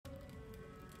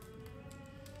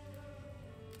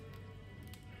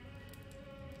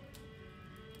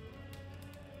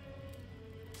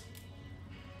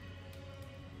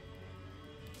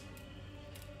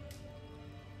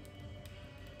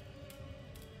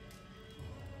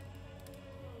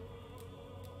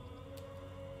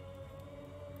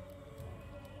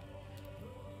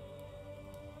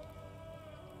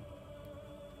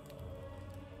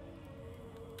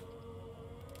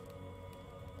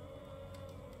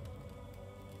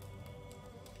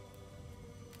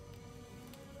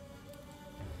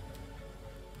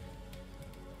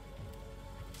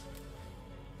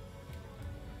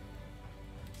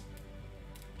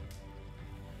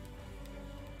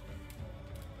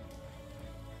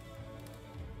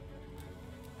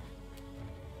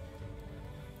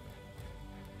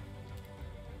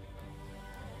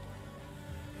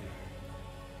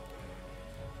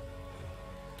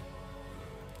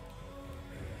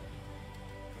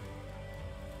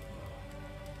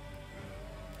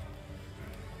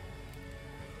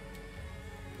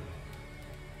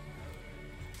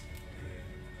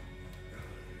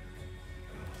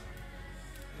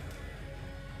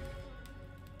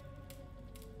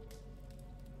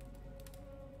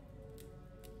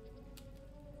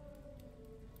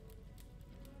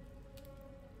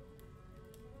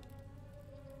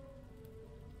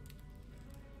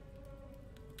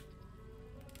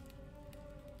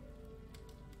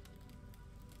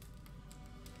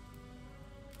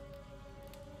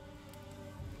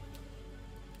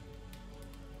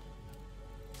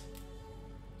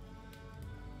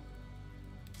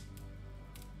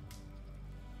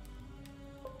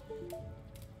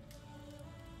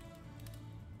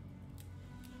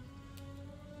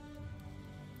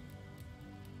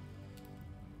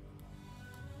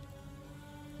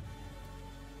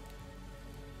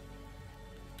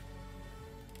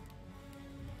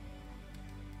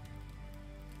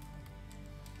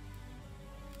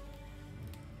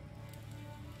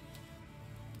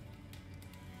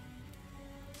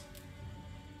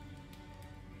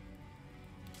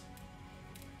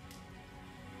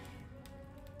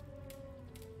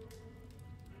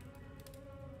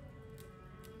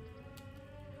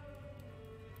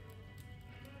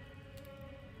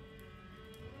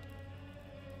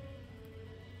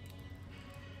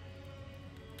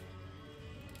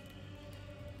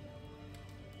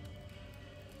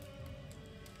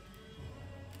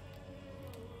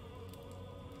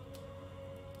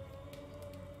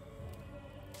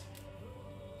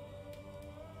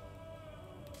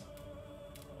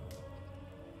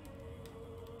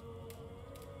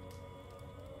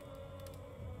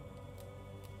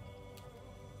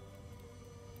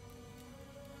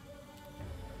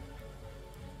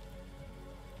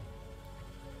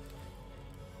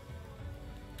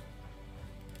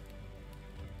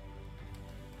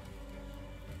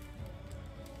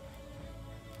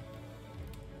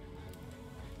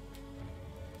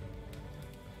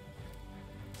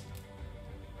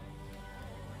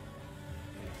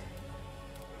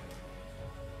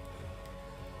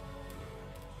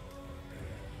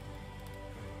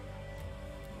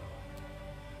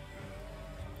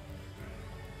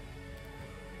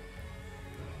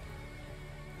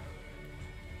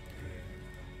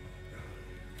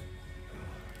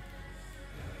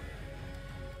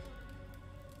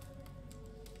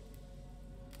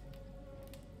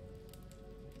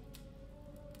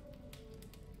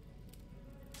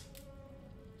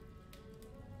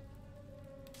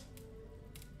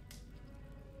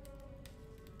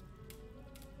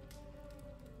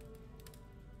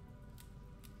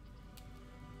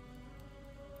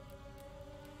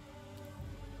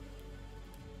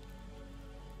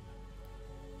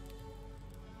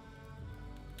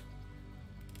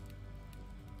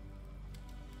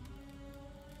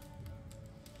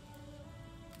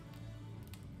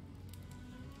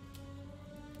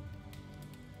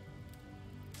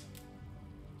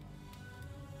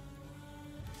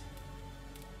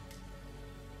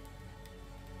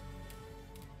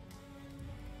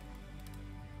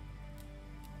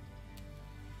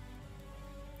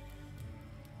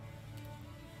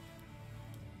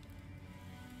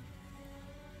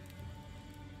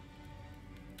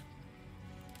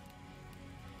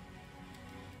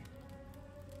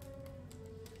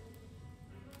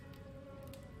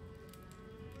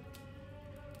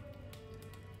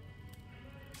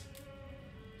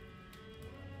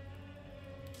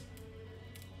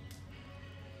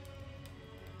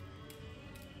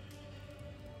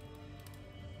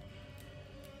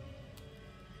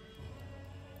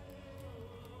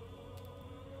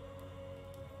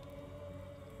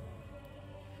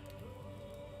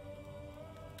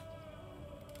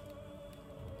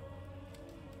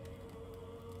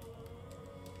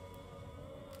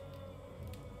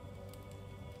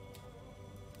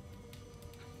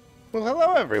Well,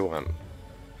 hello everyone.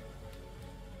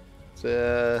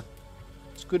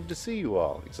 It's good to see you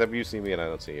all. Except you see me and I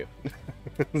don't see you.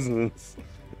 this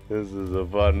is a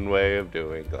fun way of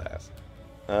doing class.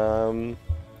 Um.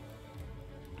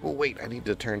 Well, wait. I need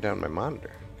to turn down my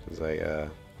monitor because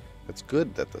It's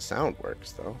good that the sound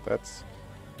works though.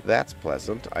 That's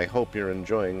pleasant. I hope you're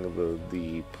enjoying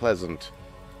the pleasant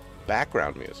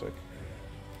background music,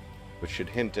 which should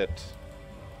hint at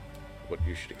what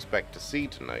you should expect to see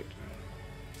tonight.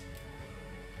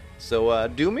 So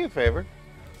do me a favor,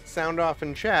 sound off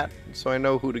in chat so I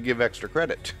know who to give extra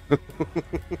credit to.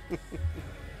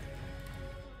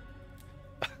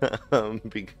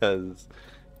 Because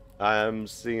I'm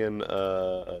seeing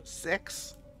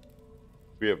 6.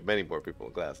 We have many more people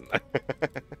in class than that.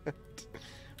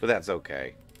 But that's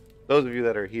okay. Those of you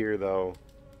that are here, though,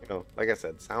 you know, like I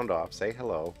said, sound off, say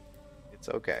hello. It's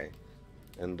okay.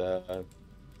 And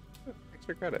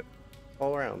extra credit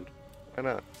all around. Why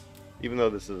not? Even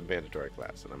though this is a mandatory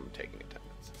class and I'm taking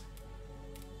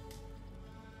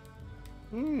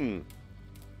attendance.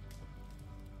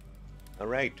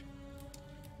 Alright.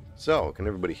 So, can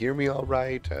everybody hear me all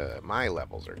right? My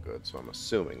levels are good, so I'm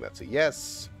assuming that's a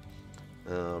yes.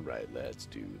 Alright, let's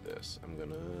do this. I'm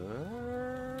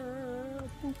gonna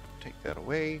take that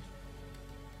away.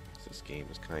 This game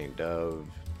is kind of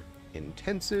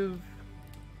intensive.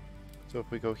 So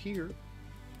if we go here,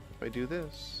 if I do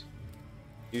this,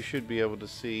 you should be able to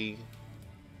see.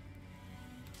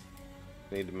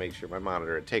 I need to make sure my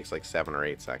monitor, it takes like 7 or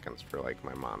 8 seconds for like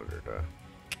my monitor to...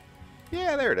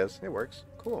 Yeah, there it is. It works.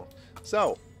 Cool.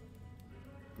 So,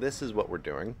 this is what we're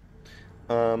doing.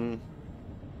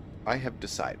 I have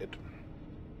decided,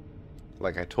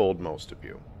 like I told most of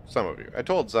you, some of you, I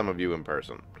told some of you in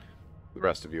person, the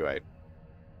rest of you I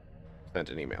sent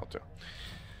an email to,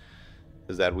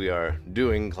 is that we are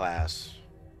doing class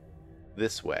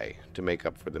this way to make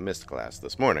up for the missed class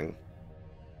this morning.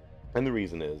 And the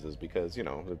reason is because, you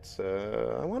know, it's,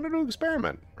 I wanted to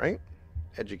experiment, right?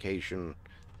 Education,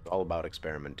 all about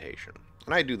experimentation.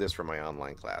 And I do this for my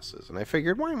online classes, and I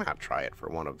figured why not try it for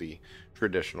one of the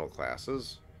traditional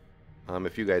classes.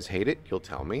 If you guys hate it, you'll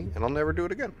tell me, and I'll never do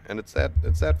it again. And it's that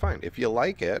fine. If you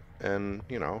like it, and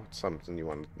you know it's something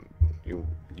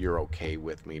you're okay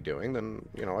with me doing, then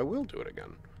you know I will do it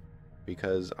again,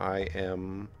 because I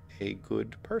am a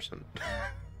good person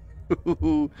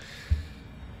who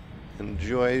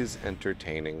enjoys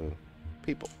entertaining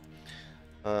people.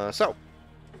 So,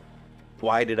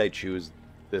 why did I choose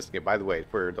this game? By the way,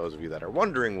 for those of you that are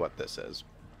wondering what this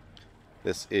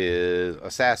is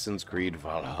Assassin's Creed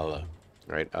Valhalla.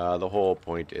 Right? The whole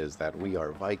point is that we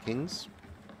are Vikings.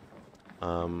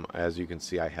 As you can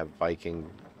see, I have Viking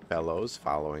fellows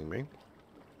following me.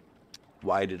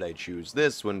 Why did I choose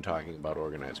this when talking about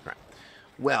organized crime?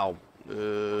 Well,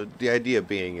 the idea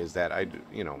being is that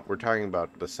we're talking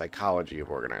about the psychology of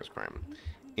organized crime.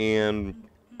 And,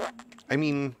 I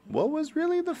mean, what was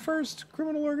really the first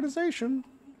criminal organization?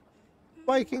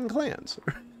 Viking clans.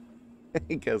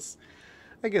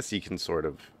 I guess you can sort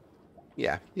of,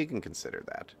 yeah, you can consider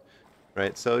that,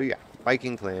 right? So yeah,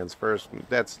 Viking clans first.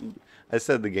 I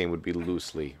said the game would be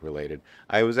loosely related.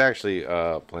 I was actually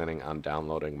planning on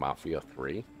downloading Mafia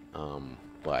 3,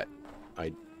 but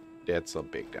it's a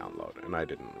big download, and I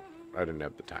didn't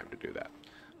have the time to do that.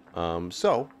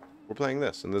 So we're playing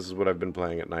this, and this is what I've been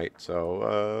playing at night.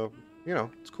 So you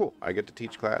know, it's cool. I get to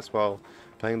teach class while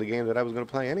playing the game that I was going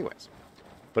to play anyways.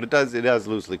 But it does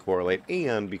loosely correlate,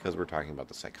 and because we're talking about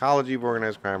the psychology of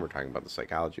organized crime, we're talking about the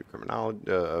psychology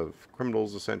of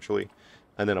criminals, essentially,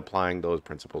 and then applying those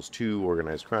principles to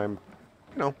organized crime,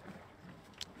 you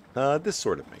know, this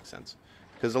sort of makes sense.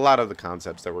 Because a lot of the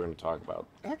concepts that we're going to talk about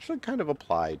actually kind of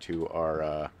apply to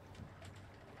our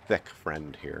thick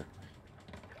friend here.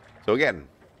 So again,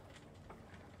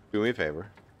 do me a favor,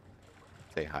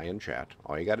 say hi in chat.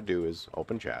 All you got to do is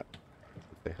open chat,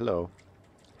 say hello.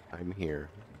 I'm here.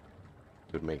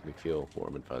 It would make me feel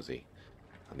warm and fuzzy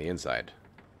on the inside.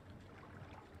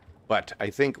 But I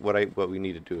think what we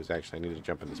need to do is actually I need to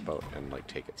jump in this boat and like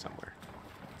take it somewhere,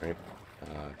 right?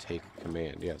 Take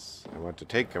command. Yes, I want to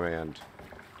take command.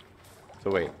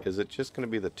 So wait, is it just going to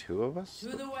be the 2 of us? To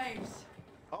the waves.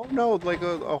 Oh no, like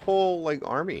a whole like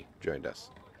army joined us.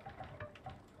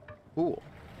 Cool.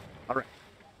 All right.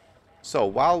 So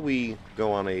while we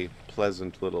go on a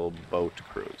pleasant little boat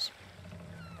cruise.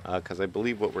 Because I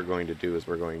believe what we're going to do is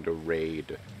we're going to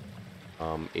raid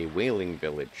a whaling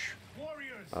village.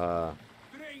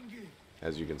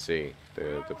 As you can see,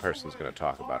 the person's going to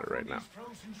talk about it right now.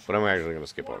 But I'm actually going to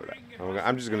skip over that.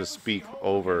 I'm just going to speak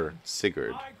over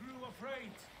Sigurd.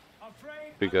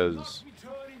 Because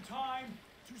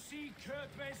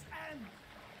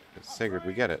Sigurd,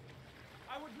 we get it.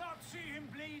 I would not see him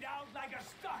bleed out like a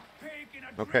stuck pig in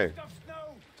a Okay. drift of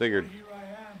snow. Sigurd. But here I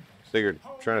am. Sigurd,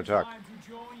 trying to talk. Time to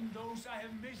join those I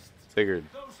have missed. Sigurd.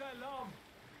 Those I love.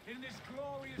 In this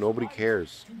glorious Nobody light.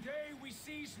 cares. Today we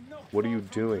cease not What are you from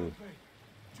doing? purpose.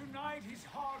 Tonight his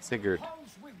heart Sigurd.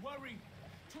 pulse with worry.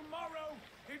 Tomorrow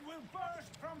it will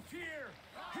burst from fear.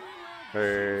 He will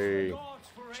Hey. beseech the gods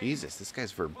for aid. Jesus, this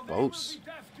guy's For they will verbose. be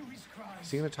deaf to his cries.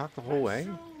 Is he gonna talk the whole way?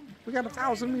 Soon We got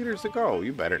 1,000 meters to go.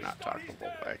 You better not talk the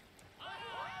whole way.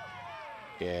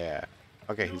 Yeah.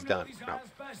 Okay, he's done. No.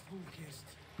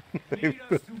 He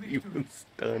was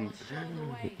done.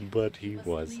 But he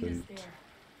wasn't.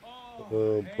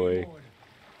 Oh boy.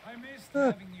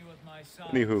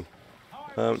 Anywho.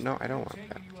 No, I don't want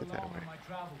that. Get that away.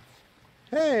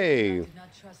 Hey!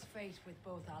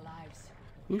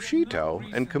 Lushito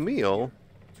and Camille,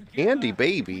 Andy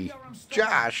Baby,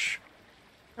 Josh.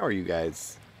 How are you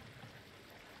guys?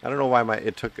 I don't know why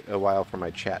it took a while for my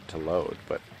chat to load,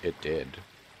 but it did.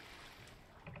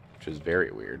 Which is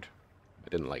very weird. I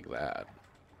didn't like that.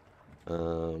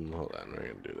 Hold on, we're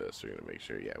gonna do this. We're gonna make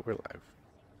sure, yeah, we're live.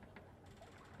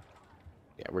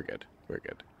 Yeah, we're good. We're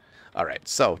good. Alright,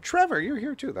 so Trevor, you're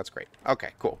here too. That's great. Okay,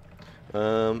 cool.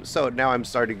 So now I'm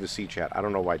starting to see chat. I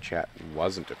don't know why chat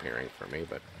wasn't appearing for me,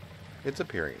 but it's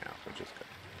appearing now, which is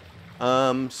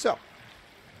good. So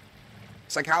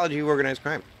psychology of organized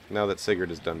crime. Now that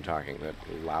Sigurd is done talking, that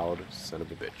loud son of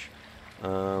a bitch.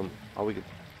 Oh, we could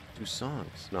do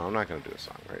songs. No, I'm not going to do a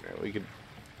song right now. We could.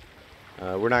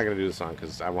 We're not going to do the song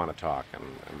because I want to talk,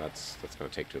 and that's going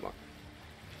to take too long.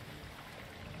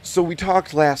 So we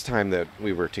talked last time that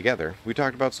we were together. We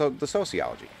talked about the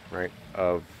sociology, right,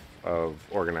 of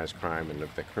organized crime and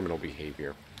of the criminal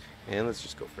behavior. And let's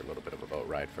just go for a little bit of a boat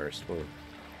ride first. We'll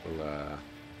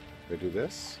do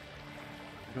this.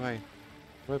 What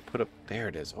do I put up? There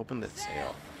it is. Open the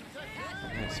sail.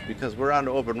 Yes, because we're on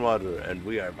open water and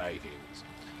we are Vikings.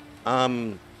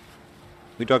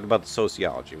 We talked about the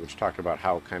sociology, which talked about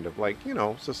how kind of like, you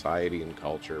know, society and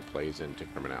culture plays into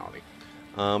criminality.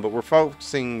 But we're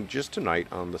focusing just tonight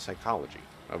on the psychology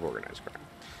of organized crime.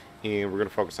 And we're going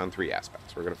to focus on three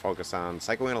aspects. We're going to focus on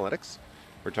psychoanalytics.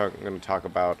 We're going to talk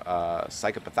about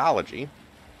psychopathology.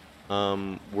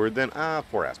 We're then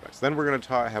 4 aspects. Then we're going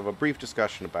to have a brief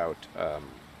discussion about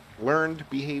learned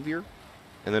behavior,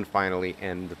 and then finally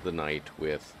end the night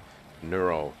with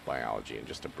neurobiology and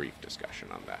just a brief discussion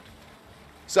on that.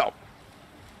 So,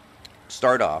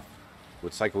 start off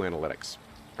with psychoanalytics.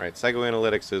 Right?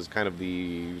 Psychoanalytics is kind of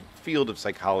the field of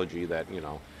psychology that, you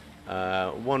know,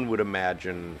 one would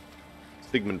imagine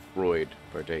Sigmund Freud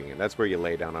partaking in. That's where you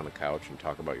lay down on a couch and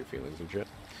talk about your feelings and shit.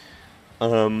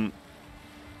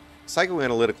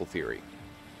 Psychoanalytical theory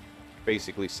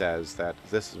basically says that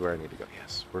this is where I need to go.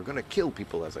 Yes, we're going to kill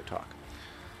people as I talk.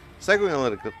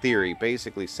 Psychoanalytical theory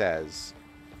basically says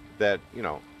that, you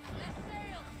know,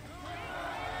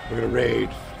 we're going to rage.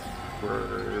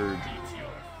 Rage.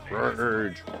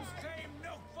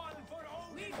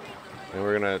 And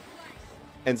we're going to...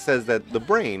 And says that the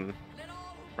brain,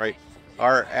 right,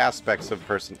 are aspects of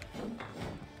person...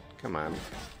 Come on.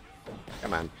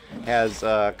 Come on. Has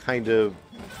kind of...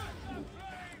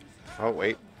 Oh,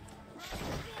 wait.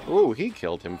 Ooh, he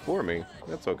killed him for me.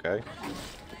 That's okay.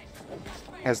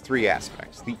 Has 3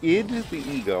 aspects. The id, the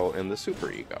ego, and the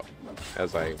superego.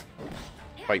 As I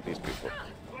fight these people.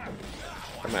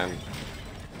 Come on.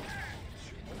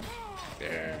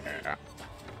 Yeah.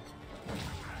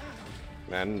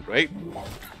 And, wait.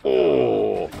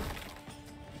 Oh!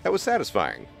 That was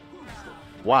satisfying.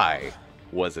 Why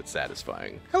was it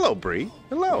satisfying? Hello, Bree.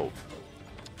 Hello.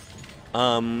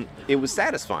 It was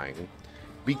satisfying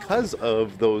because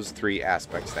of those 3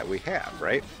 aspects that we have,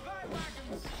 right?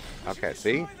 Okay,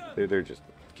 see? They're just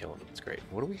killing them. It's great.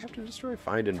 What do we have to destroy?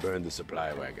 Find and burn the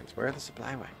supply wagons. Where are the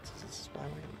supply wagons? Is it supply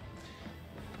wagon?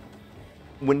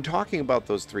 When talking about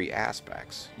those 3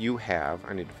 aspects, you have...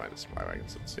 I need to find the supply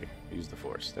wagons. Let's see. Use the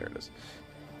force. There it is.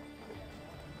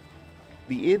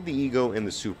 The id, the ego, and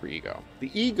the superego.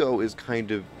 The ego is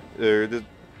kind of... the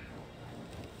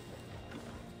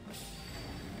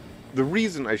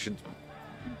reason I should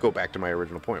go back to my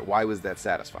original point. Why was that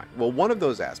satisfying? Well, one of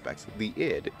those aspects, the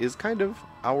id, is kind of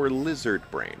our lizard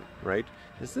brain, right?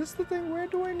 Is this the thing? Where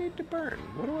do I need to burn?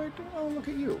 What do I do? Oh, look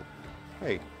at you.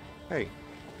 Hey. Hey.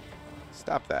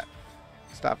 Stop that.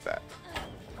 Stop that.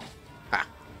 Ha.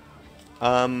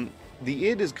 The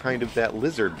id is kind of that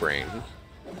lizard brain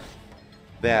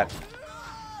that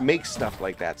makes stuff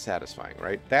like that satisfying,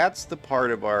 right? That's the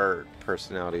part of our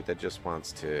personality that just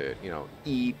wants to, you know,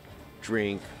 eat,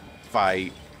 drink,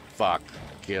 fight, fuck,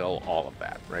 kill, all of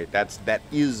that, right? That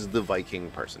is the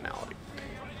Viking personality.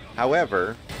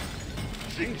 However,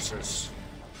 Jesus.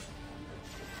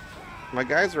 my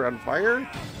guys are on fire?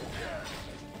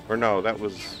 Or no, that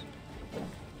was...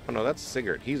 Oh no, that's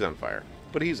Sigurd. He's on fire.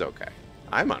 But he's okay.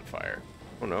 I'm on fire.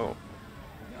 Oh no.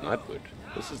 Not good.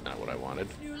 This is not what I wanted.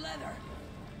 New leather.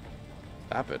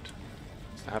 Stop it.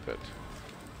 Stop it.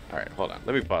 Alright, hold on.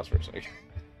 Let me pause for a second.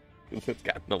 It's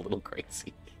gotten a little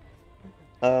crazy.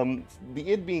 The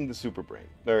id being the super brain.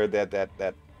 Or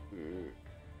that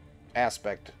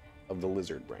aspect of the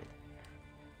lizard brain.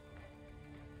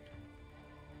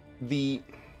 The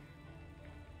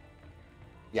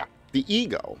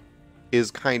ego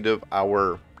is kind of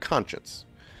our conscience.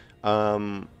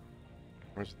 Where's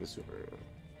the super?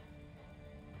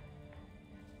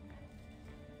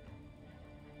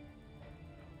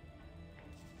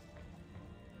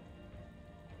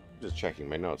 Just checking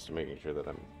my notes to making sure that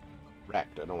I'm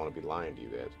correct. I don't want to be lying to you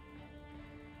guys.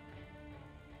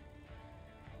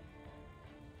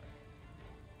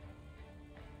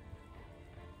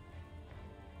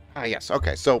 Ah, yes.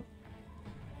 Okay, so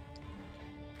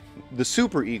the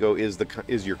superego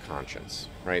is your conscience,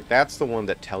 right? That's the one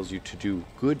that tells you to do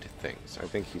good things. I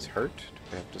think he's hurt. Do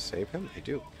I have to save him? I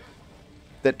do.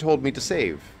 That told me to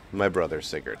save my brother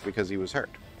Sigurd because he was hurt.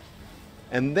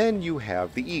 And then you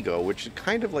have the ego, which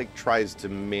kind of like tries to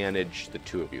manage the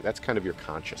two of you. That's kind of your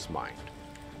conscious mind.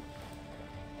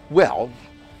 Well,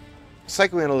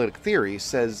 psychoanalytic theory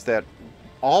says that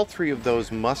all three of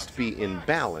those must be in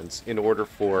balance in order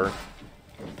for,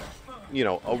 you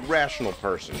know, a rational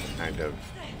person to kind of...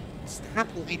 Stop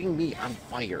lighting me on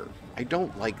fire. I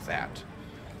don't like that.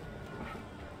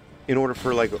 In order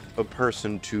for, like, a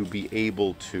person to be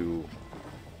able to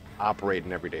operate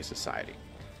in everyday society.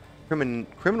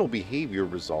 Criminal behavior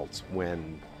results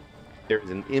when there's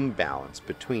an imbalance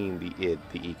between the id,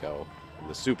 the ego, and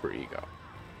the superego.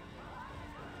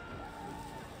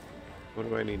 What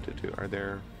do I need to do?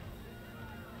 There's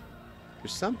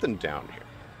something down here.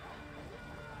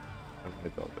 I'm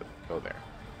gonna go there.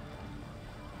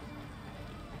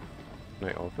 Can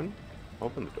I open?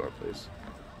 Open the door, please.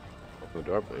 Open the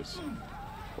door, please.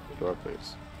 Open the door,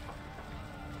 please.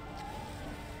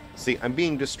 See, I'm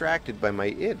being distracted by my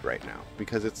id right now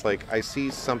because it's like I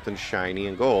see something shiny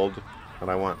and gold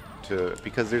and I want to...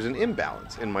 because there's an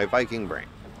imbalance in my Viking brain.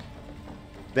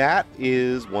 That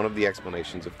is one of the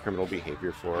explanations of criminal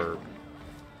behavior for,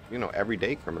 you know,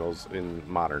 everyday criminals in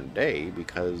modern day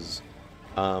because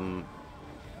the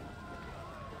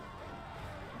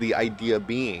idea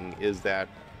being is that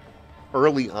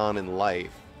early on in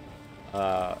life,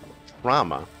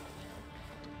 trauma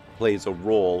plays a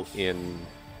role in...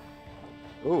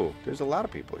 Ooh, there's a lot of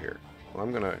people here. Well,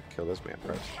 I'm gonna kill this man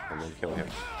first, and then kill him.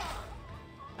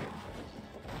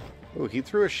 Ooh, he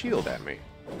threw a shield at me.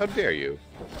 How dare you?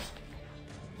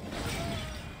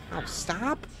 Oh,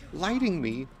 stop lighting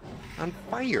me on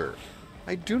fire.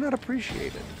 I do not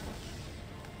appreciate it.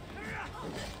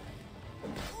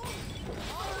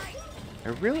 I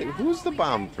really... Who's the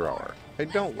bomb thrower? I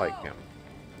don't like him.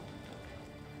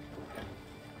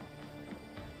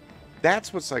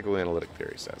 That's what psychoanalytic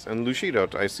theory says. And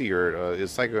Lucido, I see your is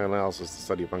psychoanalysis the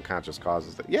study of unconscious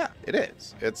causes. That yeah, it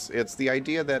is. It's the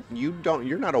idea that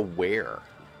you're not aware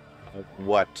of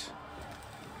what.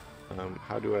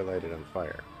 How do I light it on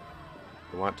fire?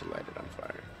 I want to light it on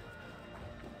fire.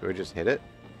 Do I just hit it?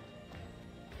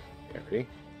 Okay, ready?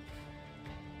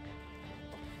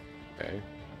 Okay.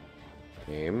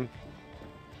 Aim.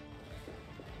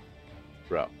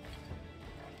 Throw.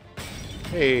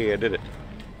 Hey, I did it.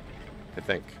 I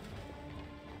think.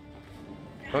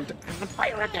 I'm on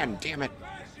fire again, damn it.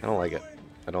 I don't like it.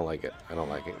 I don't like it. I don't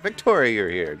like it. Victoria, you're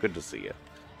here. Good to see you.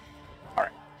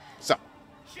 Alright, so.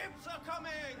 Ships are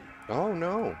coming! Oh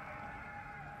no.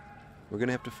 We're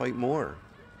gonna have to fight more.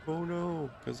 Oh no,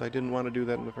 because I didn't want to do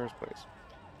that in the first place.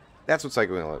 That's what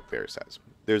psychoanalytic theory says.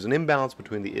 There's an imbalance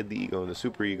between the id, the ego, and the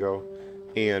superego,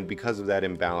 and because of that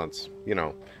imbalance, you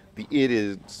know, the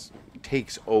id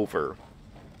takes over.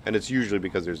 And it's usually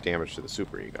because there's damage to the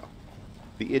superego.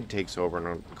 The id takes over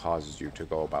and causes you to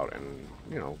go about and,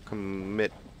 you know,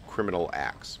 commit criminal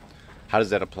acts. How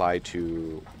does that apply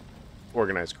to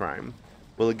organized crime?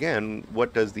 Well, again,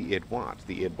 what does the id want?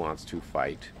 The id wants to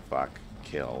fight, fuck,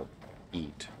 kill,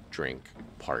 eat, drink,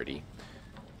 party.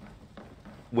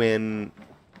 When...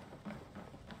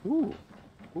 Ooh,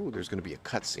 there's going to be a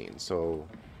cutscene, so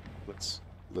let's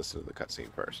listen to the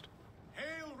cutscene first.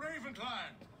 Hail,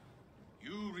 Ravenclan!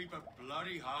 You reap a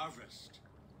bloody harvest.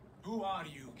 Who are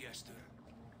you, Gester?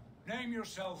 Name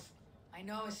yourself. I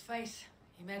know his face.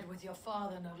 He met with your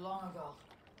father not long ago.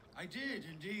 I did,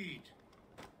 indeed.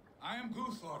 I am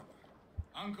Guthorp,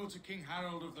 uncle to King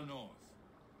Harold of the North.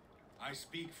 I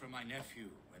speak for my nephew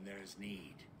when there is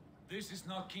need. This is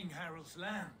not King Harald's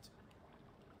land.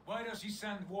 Why does he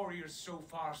send warriors so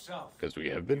far south? Because we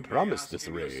have been You may promised ask this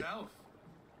him raid. yourself,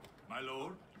 my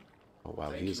lord. Oh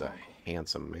wow, Thank he's you, a Uncle.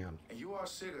 handsome man. And you are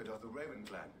Sigurd of the Raven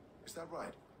clan, is that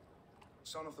right?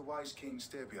 Son of the wise King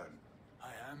Styrbjörn. I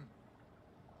am.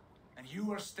 And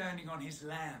you are standing on his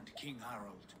land, King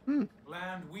Harald.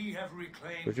 Land we have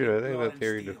reclaimed. Would you know with that blood and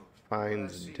theory steel.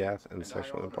 defines death and And I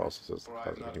sexual honor impulses it, as the for I cause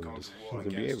have of not human come to decisions war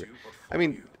and against behavior? you, but I for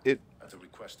mean, you, it at the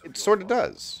request of it your sort of father.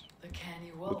 does. The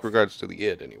canny With wolf. regards to the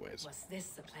id, anyways. Was this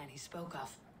the plan he spoke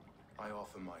of? I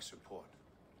offer my support.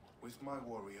 With my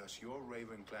warriors, your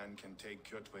Raven clan can take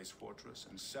Kjotve's fortress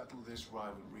and settle this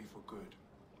rivalry for good.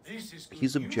 This is good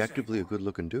He's news, objectively a Eivor.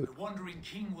 good-looking dude. The Wandering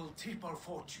King will tip our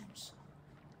fortunes.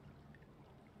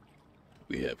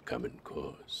 We have common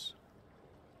cause.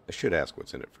 I should ask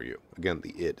what's in it for you. Again,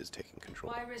 the id is taking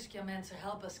control. Why risk your men to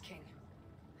help us, King?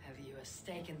 Have you a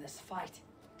stake in this fight?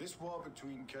 This war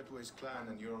between Kjotve's clan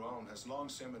and your own has long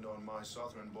simmered on my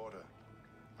southern border.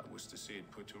 I wish to see it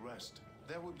put to rest.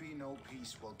 There will be no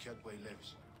peace while Kjotve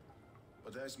lives.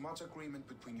 But there is much agreement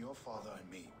between your father and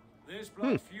me. This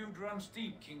blood feud runs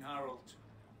deep, King Harald.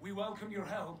 We welcome your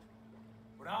help,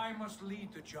 but I must lead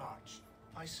the charge.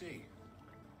 I see.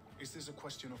 Is this a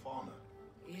question of honor?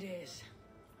 It is.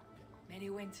 Many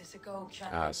winters ago,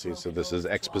 Ah, see, so this is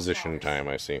exposition time,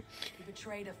 I see. He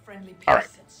betrayed a friendly peace All right.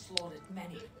 and slaughtered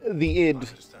many. The id,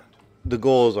 Understand. the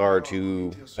goals are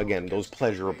to, again, those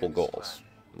pleasurable goals.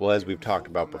 Well, as we've talked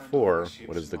about before,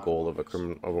 what is the goal of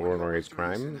an organized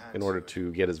crime? In order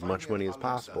to get as much money as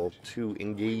possible to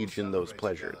engage in those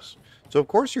pleasures. So, of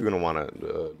course, you're going to want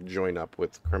to join up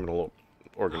with criminal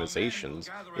organizations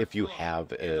if you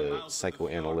have a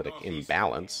psychoanalytic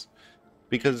imbalance,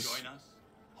 because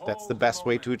that's the best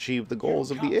way to achieve the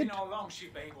goals of the id.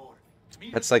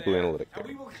 That's psychoanalytic And we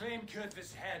theory. will claim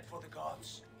Kjotve's head for the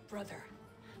gods. Brother,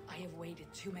 I have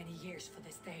waited too many years for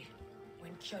this day.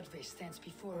 When Kjotve stands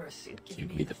before us,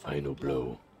 Give me the final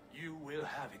blow. You will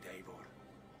have it, Eivor.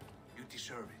 You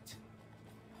deserve it.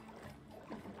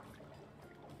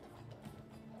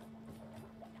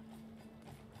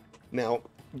 Now,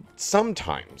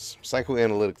 sometimes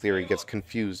psychoanalytic theory gets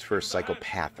confused for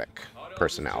psychopathic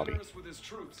personality. With his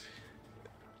truth.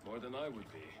 More than I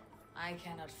would be. I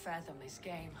cannot fathom his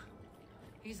game.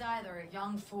 He's either a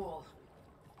young fool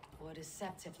or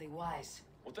deceptively wise.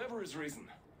 Whatever his reason,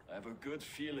 I have a good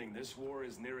feeling this war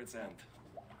is near its end.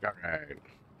 Alright.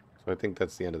 So I think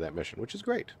that's the end of that mission, which is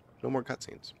great. No more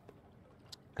cutscenes.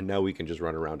 And now we can just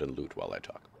run around and loot while I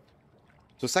talk.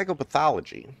 So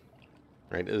psychopathology,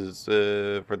 right, is,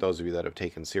 for those of you that have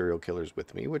taken serial killers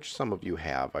with me, which some of you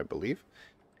have, I believe,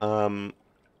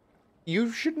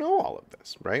 you should know all of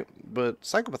this, right? But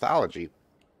psychopathology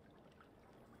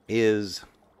is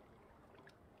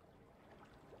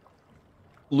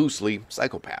loosely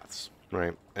psychopaths,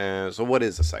 right? So what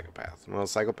is a psychopath? Well, a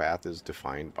psychopath is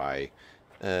defined by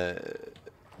a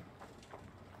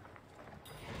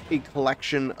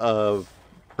collection of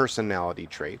personality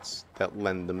traits that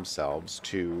lend themselves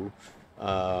to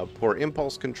poor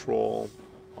impulse control,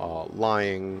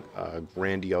 lying, a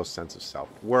grandiose sense of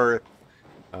self-worth.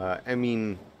 I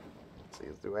mean, let's see,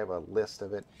 do I have a list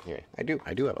of it? Yeah, I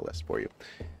do have a list for you.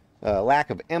 Lack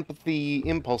of empathy,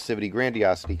 impulsivity,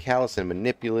 grandiosity, callous and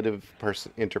manipulative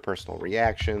interpersonal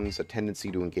reactions, a tendency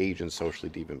to engage in socially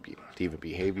deviant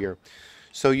behavior.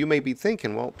 So you may be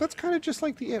thinking, well, that's kind of just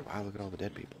like the id. Wow, look at all the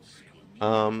dead people.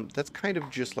 That's kind of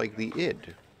just like the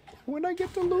id. When I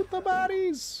get to loot the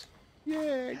bodies,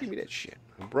 yeah, give me that shit.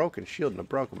 A broken shield and a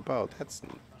broken bow. That's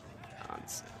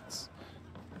nonsense.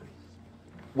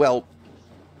 Well,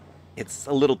 it's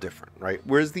a little different, right?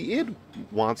 Whereas the id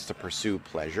wants to pursue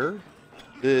pleasure,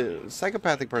 the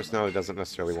psychopathic personality doesn't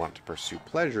necessarily want to pursue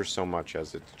pleasure so much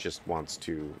as it just wants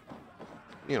to,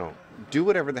 you know, do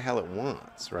whatever the hell it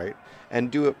wants, right?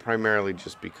 And do it primarily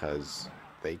just because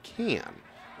they can.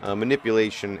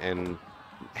 Manipulation and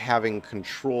having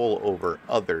control over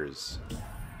others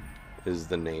is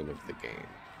the name of the game.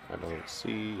 I don't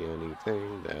see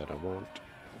anything that I want.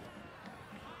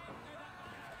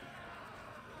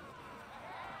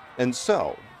 And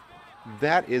so,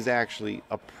 that is actually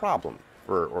a problem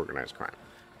for organized crime.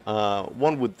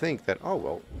 One would think that, oh,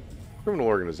 well, criminal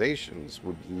organizations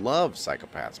would love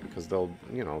psychopaths because they'll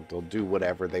do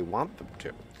whatever they want them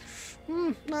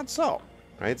to. Not so,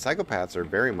 right? Psychopaths are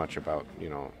very much about,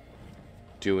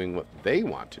 doing what they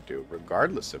want to do,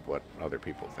 regardless of what other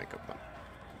people think of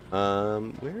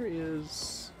them. Where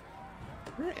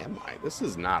am I? This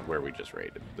is not where we just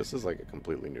raided. This is like a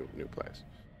completely new place.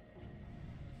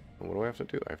 What do I have to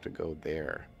do? I have to go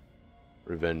there.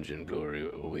 Revenge and glory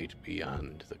await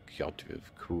beyond the Kjotviv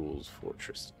Cruel's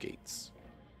fortress gates.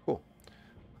 Cool.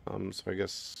 So I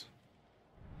guess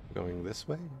going this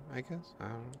way, I guess? I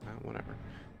don't know, whatever.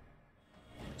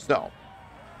 So.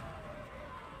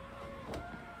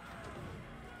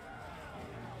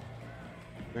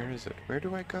 Where is it? Where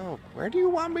do I go? Where do you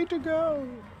want me to go?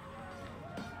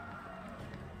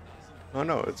 Oh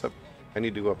no, it's up. I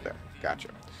need to go up there. Gotcha.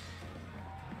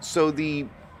 So the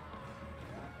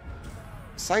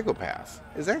psychopath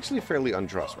is actually fairly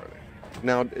untrustworthy.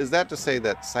 Now, is that to say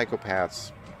that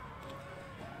psychopaths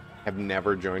have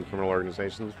never joined criminal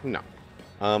organizations? No.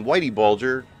 Whitey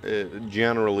Bulger,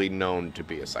 generally known to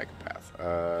be a psychopath.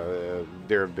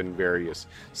 There have been various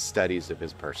studies of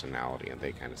his personality, and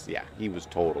they kind of, yeah, he was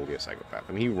totally a psychopath.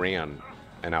 I mean, he ran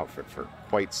an outfit for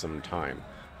quite some time,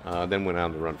 then went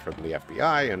on to run from the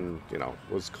FBI, and, you know,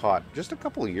 was caught just a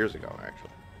couple of years ago, actually.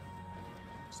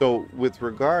 So, with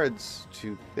regards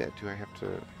to that, do I have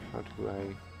to, how do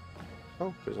I,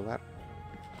 oh, there's a ladder.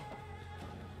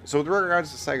 So, with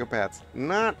regards to psychopaths,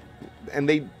 not, and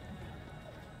they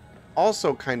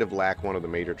also kind of lack one of the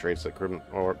major traits that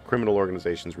criminal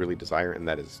organizations really desire, and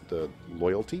that is the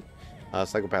loyalty.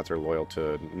 Psychopaths are loyal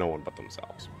to no one but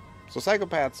themselves. So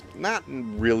psychopaths, not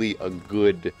really a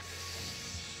good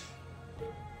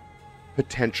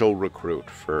potential recruit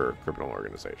for criminal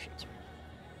organizations.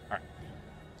 All right.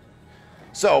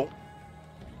 So,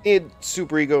 id,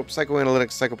 superego,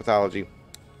 psychoanalytics, psychopathology.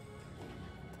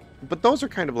 But those are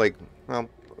kind of like, well,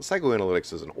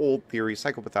 psychoanalytics is an old theory.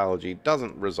 Psychopathology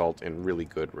doesn't result in really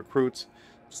good recruits.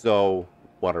 So,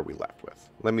 what are we left with?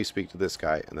 Let me speak to this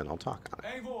guy, and then I'll talk on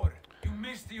it. Eivor, you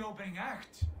missed the opening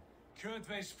act.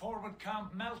 Kjotve's forward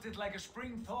camp melted like a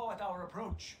spring thaw at our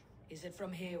approach. Is it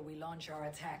from here we launch our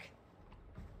attack?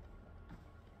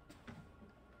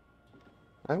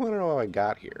 I want to know how I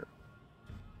got here.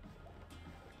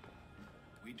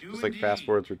 We do Just like fast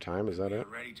forward through time, is that we it? are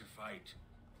ready to fight.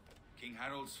 King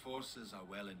Harold's forces are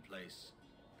well in place.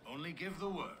 Only give the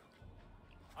word.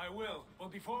 I will,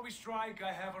 but before we strike,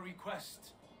 I have a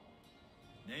request.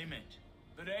 Name it.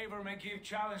 That Eivor may give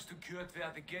challenge to Kjotve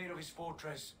at the gate of his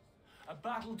fortress. A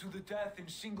battle to the death in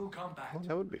single combat. Oh,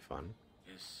 that would be fun.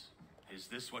 Yes. Is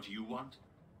this what you want?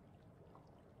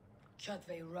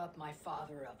 Kjotve robbed my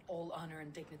father of all honor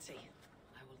and dignity.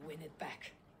 I will win it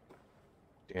back.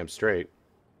 Damn straight.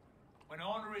 When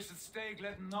honor is at stake,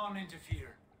 let none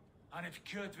interfere. And if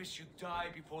Kjotve should die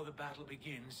before the battle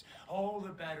begins, all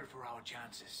the better for our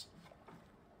chances.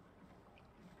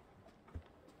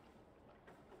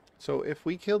 So if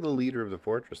we kill the leader of the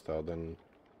fortress, though, then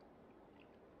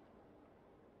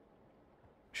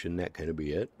shouldn't that kind of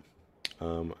be it?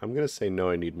 I'm going to say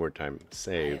no, I need more time to I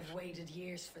save. have waited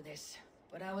years for this,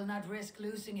 but I will not risk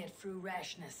losing it through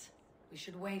rashness. We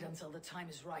should wait until the time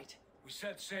is right. We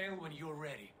set sail when you're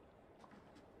ready.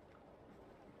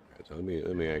 So let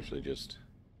me actually just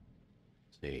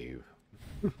save.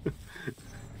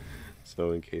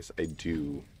 So in case I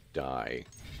do die,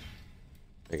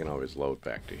 I can always load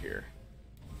back to here.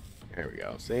 There we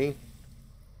go. See?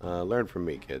 Learn from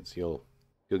me, kids. You'll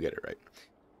get it right.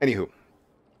 Anywho,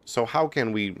 so how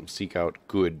can we seek out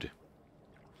good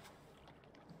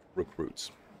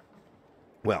recruits?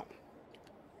 Well,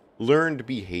 learned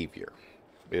behavior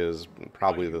is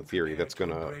probably the theory that's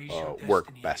going to work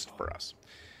best for us.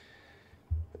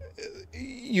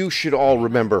 You should all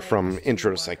remember from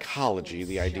intro to psychology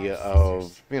the idea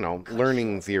of, you know,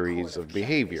 learning theories of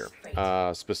behavior,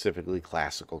 specifically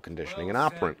classical conditioning and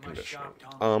operant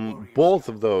conditioning. Both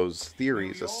of those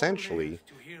theories essentially...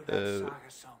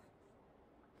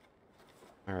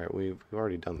 Alright, we've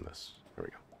already done this. There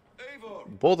we go.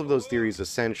 Both of those theories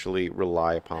essentially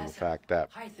rely upon the fact that,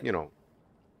 you know,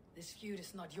 This feud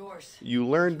is not yours. you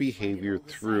learn behavior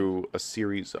through a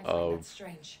series of,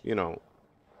 you know,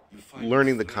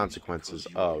 learning the consequences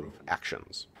of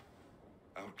actions.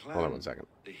 Our clan, Hold on one second.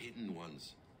 the Hidden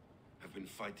Ones, have been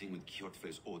fighting with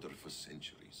Kjotve's order for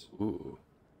centuries. Ooh.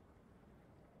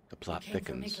 The plot You came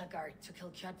from thickens. Miklagard to kill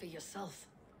Kjotve yourself.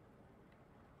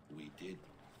 We did.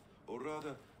 Or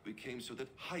rather, we came so that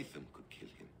Hytham could kill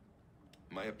him.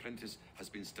 My apprentice has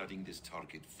been studying this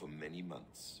target for many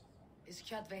months. Is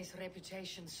Kjotve's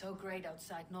reputation so great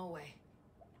outside Norway?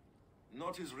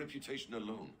 Not his reputation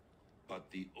alone, but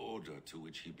the order to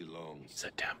which he belongs. He's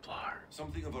a Templar.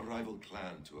 Something of a rival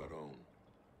clan to our own.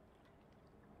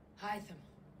 Hytham,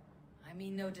 I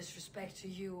mean no disrespect to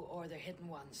you or the Hidden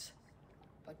Ones,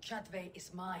 but Kjotve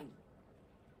is mine.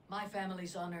 My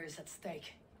family's honor is at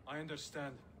stake. I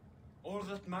understand. All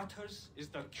that matters is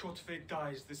that Kjotve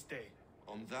dies this day.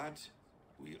 On that,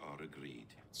 we are agreed.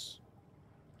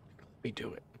 We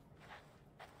do it.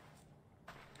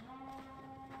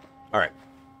 All right.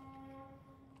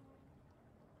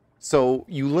 So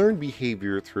you learn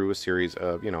behavior through a series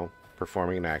of,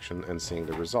 performing an action and seeing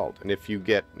the result. And if you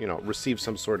get, receive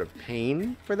some sort of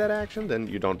pain for that action, then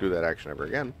you don't do that action ever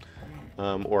again.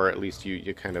 Or at least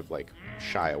you kind of like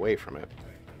shy away from it.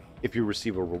 If you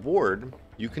receive a reward,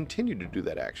 you continue to do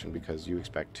that action because you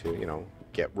expect to,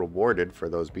 get rewarded for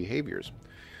those behaviors.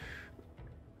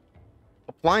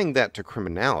 Applying that to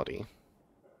criminality,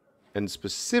 and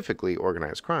specifically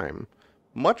organized crime,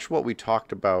 much what we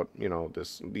talked about,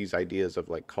 these ideas of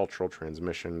like cultural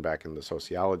transmission back in the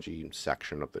sociology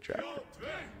section of the chapter.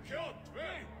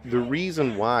 The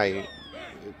reason why,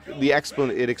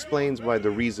 it explains why the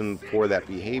reason for that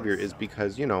behavior is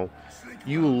because,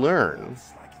 you learn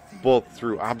both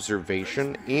through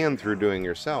observation and through doing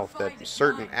yourself that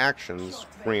certain actions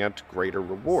grant greater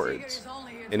rewards.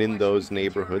 And in those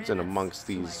neighborhoods and amongst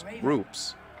these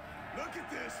groups,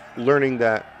 learning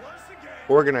that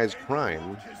organized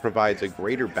crime provides a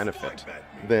greater benefit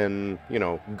than,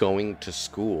 going to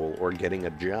school or getting a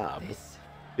job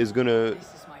is going to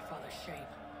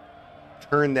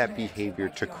turn that behavior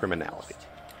to criminality.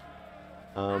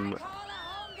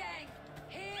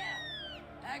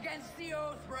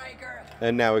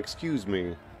 And now, excuse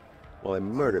me while I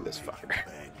murder this fucker.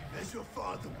 As your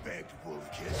father begged,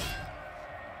 Wolfkid.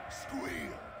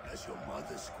 Squeal as your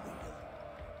mother squealed.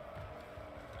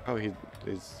 Oh,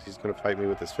 he's gonna fight me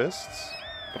with his fists?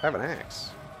 But I have an axe.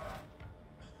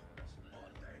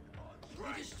 You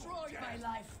destroyed my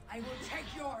life. I will take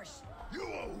yours. You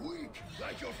are weak,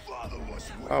 like your father was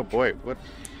weak. Oh boy, what?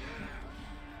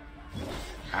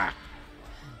 Ah.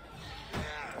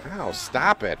 Ow,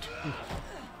 stop it.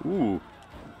 Ooh.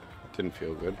 Didn't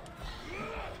feel good.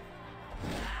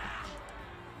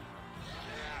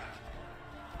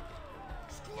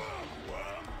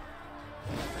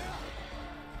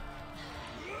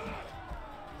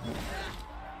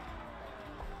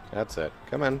 That's it.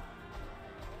 Come on.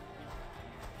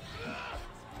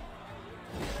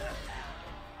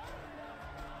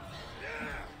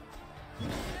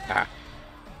 Ah.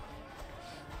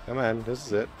 Come on, this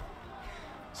is it.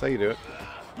 That's how you do it.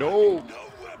 No!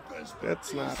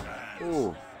 That's not...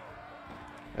 Ooh.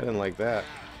 I didn't like that.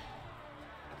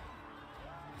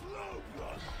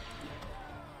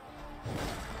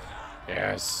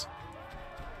 Yes.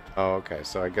 Oh, okay.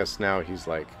 So I guess now he's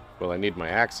like, well, I need my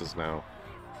axes now.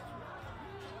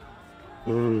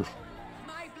 Ooh.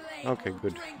 Okay,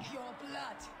 good.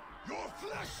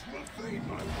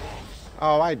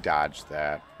 Oh, I dodged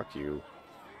that. Fuck you.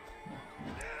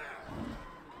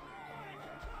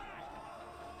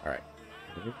 Alright.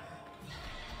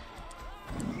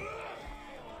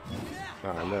 Oh,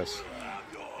 I missed.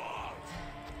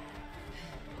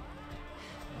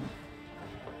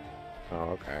 Oh,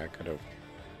 okay, I could have.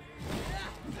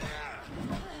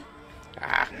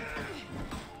 Ah!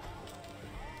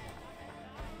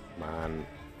 Come on.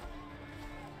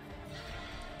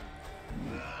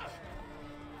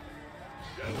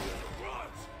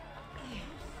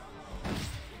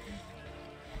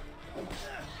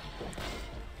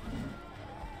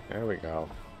 There we go.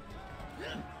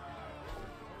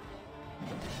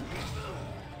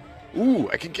 Ooh,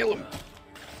 I can kill him.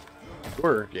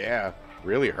 Sure, yeah.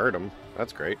 Really hurt him.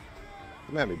 That's great.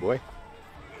 Come at me, boy.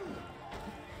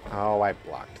 Oh, I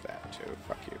blocked that too.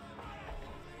 Fuck you.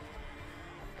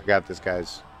 I got this,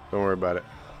 guys. Don't worry about it.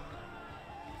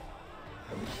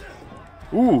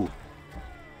 Ooh.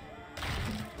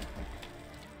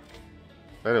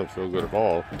 That don't feel good at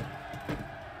all.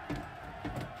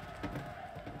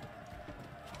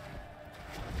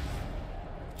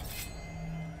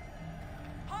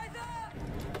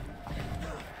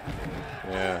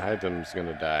 Yeah, Hytham's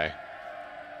gonna die.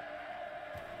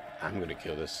 I'm gonna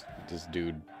kill this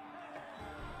dude.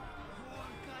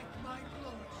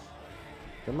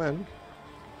 Come on.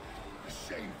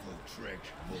 Shameful trick,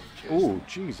 Ooh,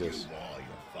 Jesus. You are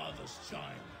your father's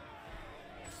child.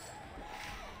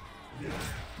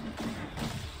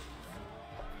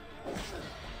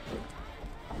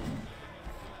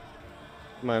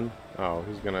 Come on. Oh,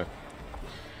 he's gonna...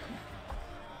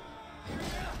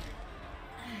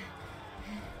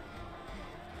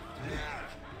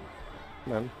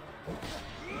 Come on.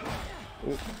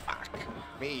 Oh, fuck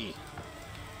me.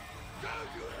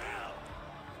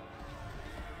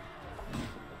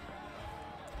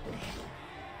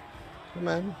 Come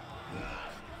on.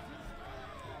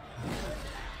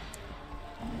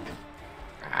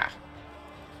 Ah.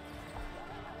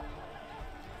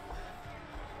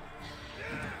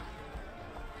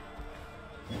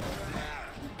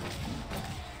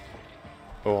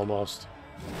 Oh, almost.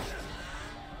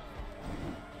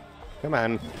 Come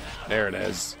on. There it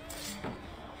is.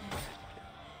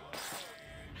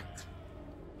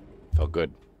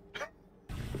 good.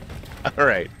 All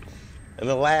right. And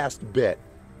the last bit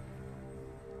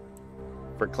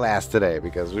for class today,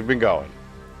 because we've been going.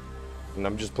 And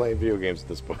I'm just playing video games at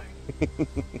this point.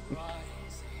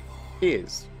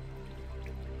 Is.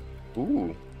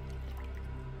 Ooh.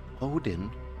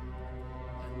 Odin.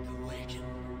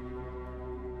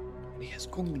 He has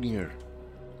Gungnir.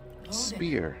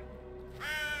 Spear.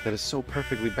 That is so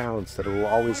perfectly balanced that it will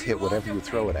always hit whatever you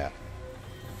throw it at.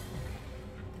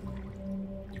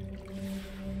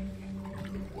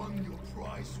 You won your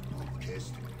prize,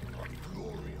 Wolf-Kissed. The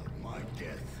glory of my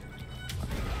death.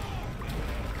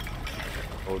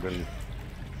 Odin.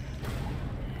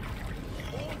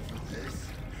 All for this.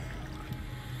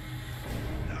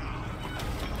 The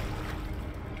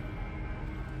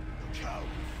coward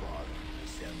father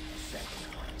sent the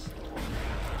sacrifice.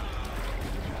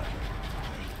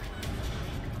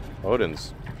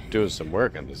 Odin's doing some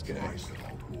work on this guy. Twice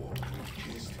about war,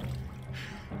 Wolf-Kissed.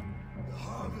 The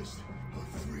harvest of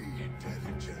 3 dead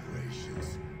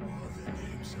generations are the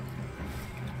names of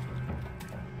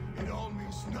them. It all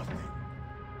means nothing.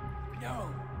 No.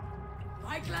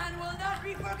 My clan will not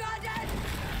be forgotten!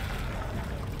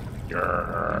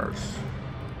 Yes.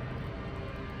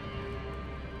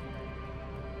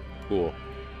 Cool.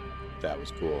 That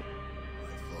was cool.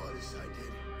 I fought as I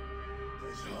did,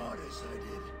 as hard as I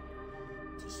did,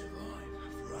 to survive,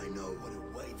 for I know what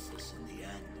awaits us in the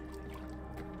end.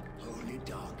 Only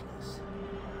darkness.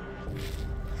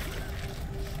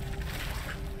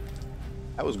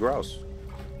 That was gross.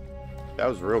 That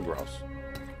was real gross.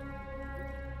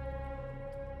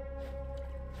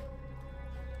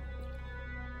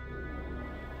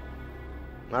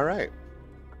 All right.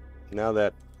 Now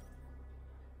that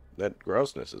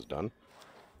grossness is done,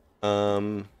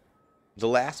 the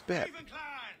last bit.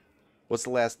 What's the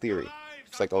last theory,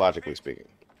 psychologically speaking?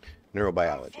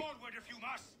 Neurobiology. Forward if you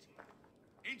must.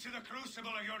 Into the crucible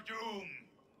of your doom.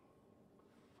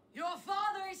 Your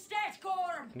father is dead,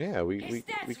 Gorm! Yeah, we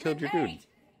killed your dude.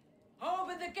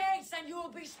 Open the gates and you will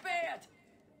be spared!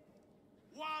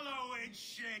 Wallow in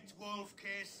shit,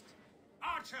 Wolf-Kissed.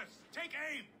 Archers, take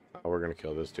aim. Oh, we're gonna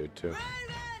kill this dude too.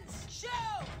 Ravens, show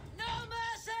no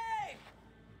mercy!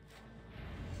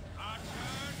 Archers,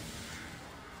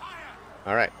 fire.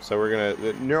 All right, so we're gonna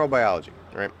neurobiology,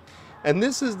 right? And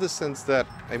this is the sense that,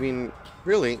 I mean,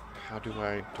 really, how do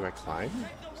I climb?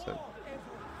 Is that...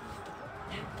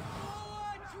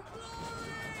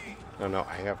 No, no,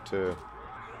 I have to.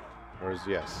 Or is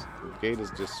yes, the gate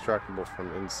is destructible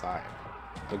from inside.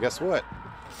 Well, guess what?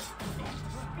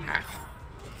 Ah.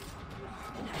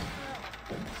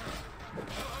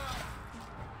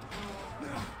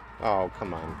 Oh,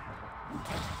 come on.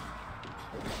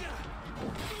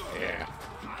 Yeah.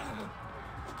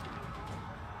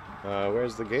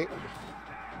 Where's the gate?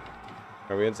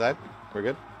 Are we inside? We're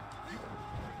good?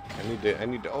 I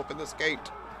need to open this gate.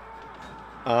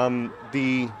 Oh,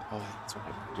 that's what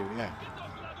I have to do, yeah.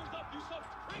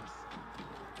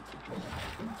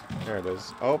 There it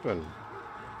is. Open.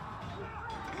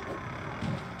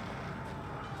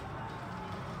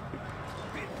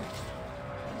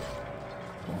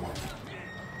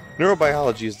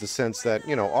 Neurobiology is the sense that,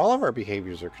 you know, all of our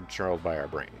behaviors are controlled by our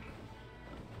brain.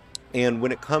 And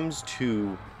when it comes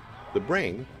to the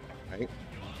brain, right,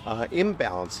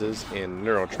 imbalances in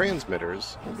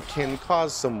neurotransmitters can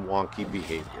cause some wonky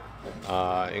behavior,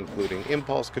 including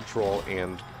impulse control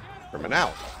and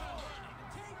criminality.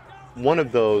 One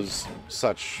of those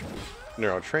such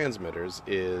neurotransmitters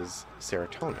is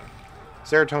serotonin.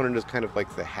 Serotonin is kind of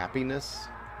like the happiness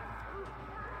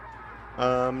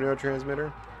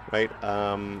neurotransmitter, right?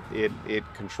 It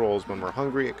controls when we're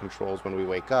hungry, it controls when we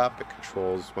wake up, it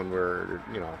controls when we're,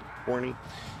 you know, horny.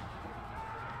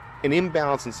 An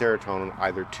imbalance in serotonin,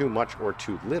 either too much or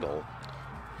too little,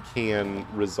 can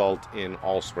result in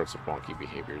all sorts of wonky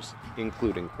behaviors,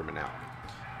 including criminality.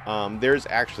 There's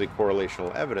actually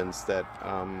correlational evidence that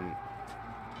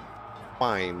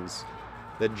finds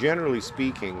that, generally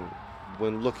speaking,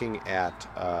 when looking at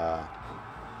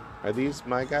are these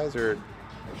my guys or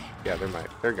yeah, they're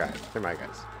guys. They're my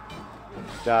guys.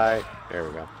 Die. There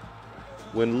we go.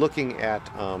 When looking at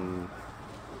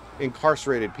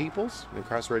incarcerated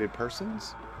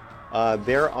persons,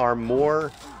 there are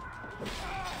more,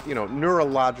 you know,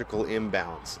 neurological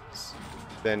imbalances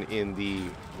than in the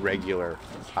regular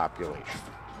population.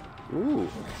 Ooh.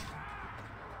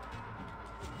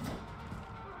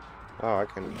 Oh, I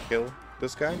can kill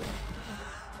this guy?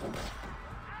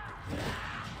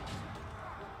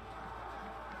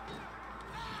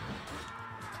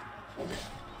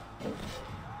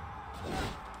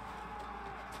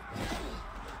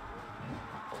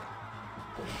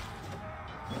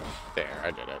 There.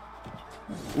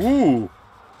 Ooh!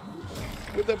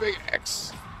 With the big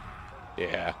X.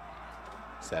 Yeah.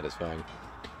 Satisfying.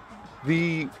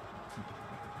 The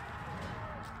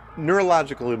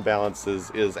neurological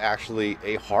imbalances is actually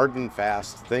a hard and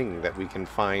fast thing that we can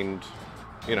find,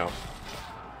 you know,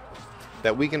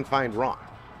 that we can find wrong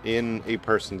in a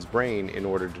person's brain in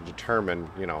order to determine,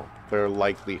 you know, their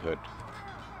likelihood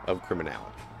of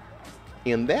criminality.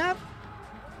 And that...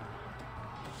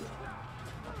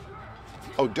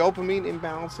 Oh, dopamine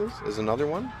imbalances is another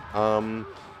one.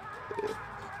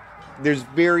 There's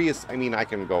various... I mean, I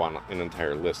can go on an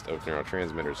entire list of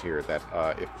neurotransmitters here that,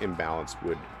 if imbalanced,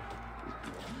 would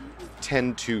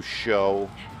tend to show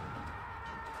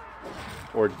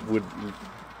or would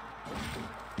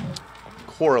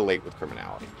correlate with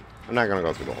criminality. I'm not going to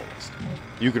go through the whole list.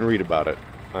 You can read about it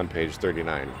on page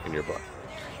 39 in your book.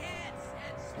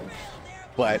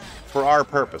 But for our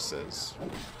purposes,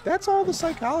 that's all the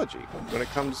psychology when it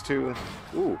comes to...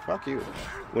 Ooh, fuck you.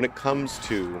 When it comes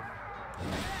to...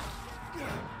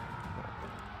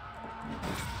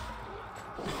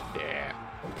 Yeah,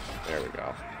 there we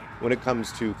go. When it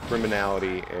comes to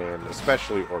criminality and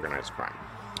especially organized crime.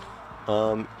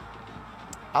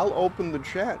 I'll open the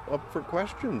chat up for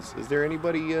questions. Is there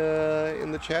anybody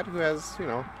in the chat who has, you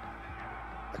know,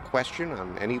 a question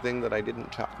on anything that I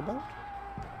didn't talk about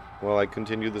while I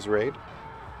continue this raid?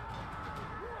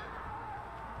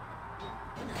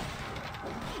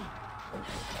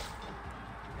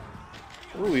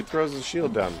 Ooh, he throws his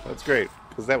shield down. That's great,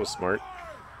 because that was smart.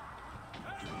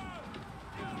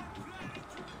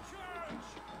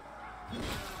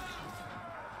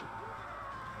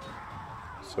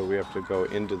 So we have to go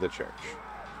into the church.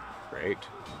 Great.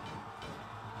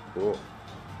 Cool.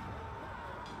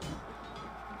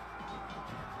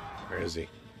 Where is he?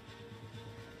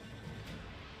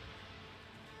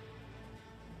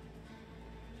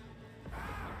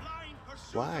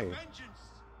 Why?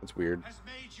 That's weird.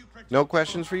 No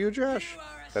questions for you, Josh?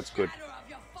 That's good.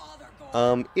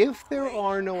 If there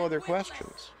are no other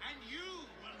questions,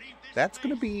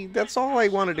 that's all I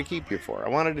wanted to keep you for. I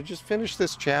wanted to just finish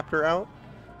this chapter out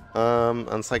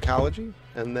on psychology,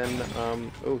 and then,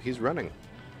 oh, he's running.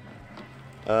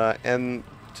 And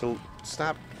to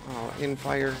stop, in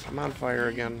fire, I'm on fire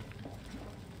again.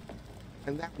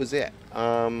 And that was it.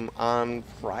 On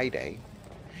Friday,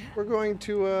 we're going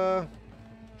to,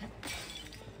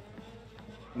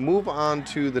 move on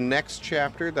to the next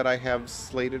chapter that I have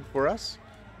slated for us,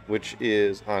 which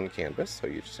is on canvas, so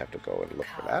you just have to go and look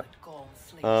for that.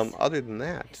 Other than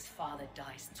that... His father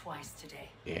dies twice today.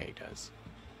 Yeah, he does.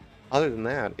 Other than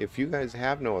that, if you guys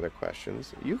have no other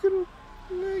questions, you can,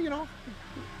 you know,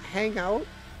 hang out.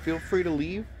 Feel free to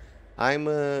leave. I'm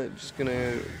just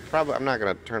gonna... I'm not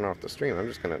gonna turn off the stream. I'm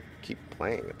just gonna keep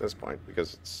playing at this point,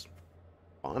 because it's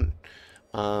fun.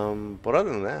 But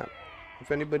other than that,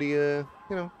 if anybody, you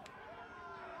know,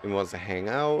 wants to hang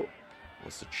out,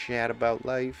 wants to chat about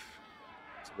life,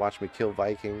 wants to watch me kill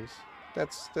Vikings,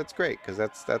 that's great, because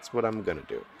that's what I'm gonna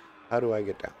do. How do I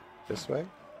get down? This way?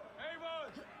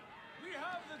 We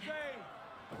have the day.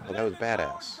 Oh, that was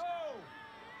badass.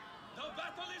 The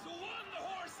battle is won,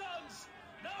 Horsons!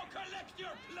 Now collect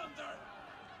your plunder!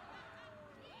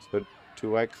 So,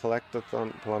 do I collect the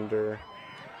plunder?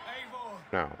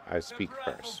 Eivor, No, I the speak breath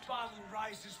of first. battle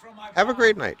rises from my Have a brow.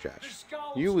 great night, The Josh.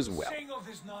 scouts You as well. sing of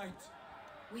this night.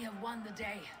 We have won the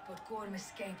day, but Gorm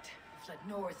escaped, fled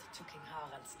north to King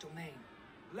Harald's domain.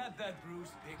 Let that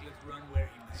bruised piglet run where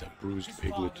he may. It's a bruised His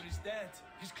piglet. father is dead.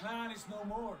 His clan is no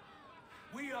more.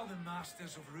 We are the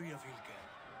masters of Ryavilke.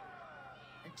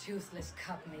 A toothless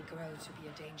cub may grow to be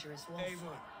a dangerous wolf.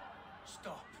 Eivor,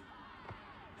 stop.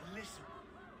 And listen.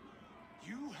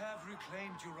 You have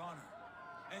reclaimed your honor.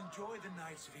 Enjoy the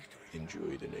night's victory.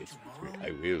 Enjoy the night's Tomorrow, victory.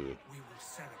 I will. we will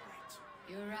celebrate.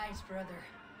 You're right, brother.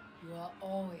 You are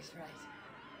always right.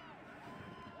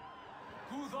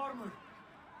 Guthormur,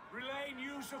 relay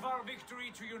news of our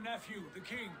victory to your nephew, the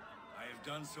king. I have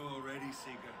done so already,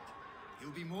 Sigurd.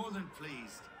 He'll be more than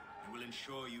pleased, and will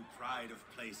ensure you pride of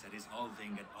place at his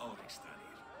Althing at Ulrichstadir.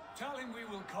 Tell him we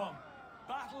will come,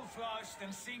 battle-flushed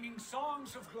and singing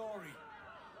songs of glory.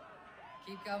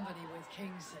 Keep company with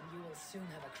kings and you will soon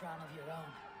have a crown of your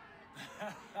own.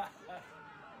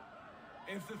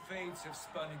 If the fates have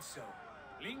spun it so,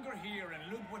 linger here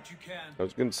and loot what you can. I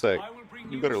was gonna say, I will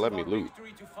bring you better news let of me our loot.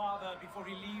 victory to father before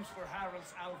he leaves for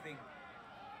Harald's Althing.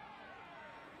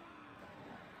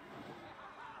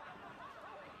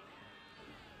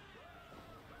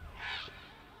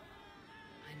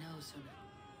 I know, Suna.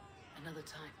 Another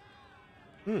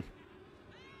time.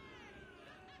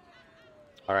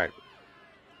 Alright.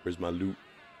 Where's my loot?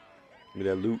 Give me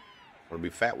that loot. I want to be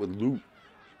fat with loot.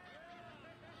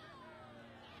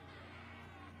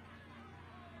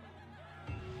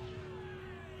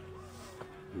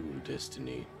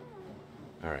 destiny.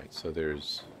 Alright, so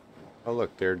there's... Oh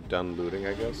look, they're done looting,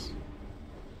 I guess.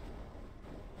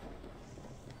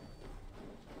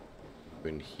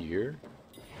 In here?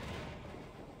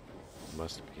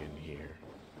 Must be in here.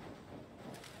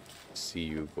 See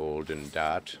you, golden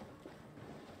dot.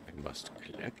 I must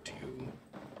collect you.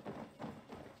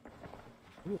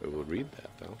 Ooh, I will read that,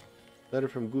 though. Letter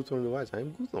from Guthorn the Wise. I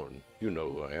am Guthorn. You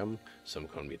know who I am. Some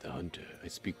call me the Hunter. I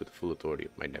speak with the full authority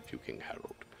of my nephew, King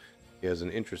Harold. He has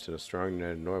an interest in a strong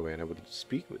united Norway, and I would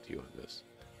speak with you on this.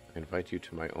 I invite you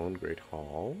to my own great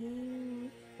hall,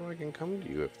 or I can come to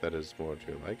you if that is more to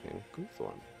your liking.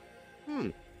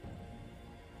 Guthorn.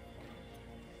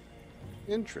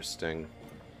 Interesting.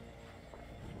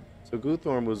 So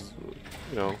Guthorn was,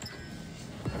 you know,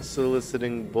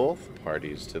 soliciting both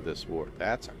parties to this war.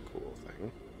 That's a cool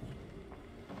thing.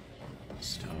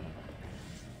 Stuff.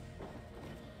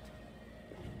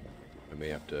 I may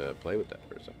have to play with that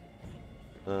for a second.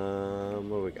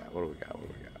 What do we got?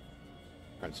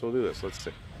 Alright, so we'll do this. Let's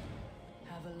see.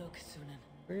 Have a look, Sunan.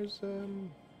 Where's,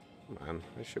 come on.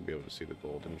 I should be able to see the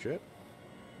gold and shit.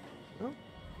 Oh.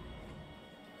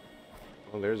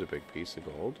 Well, there's a big piece of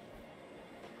gold.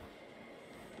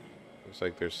 Looks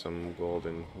like there's some gold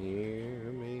in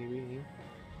here, maybe.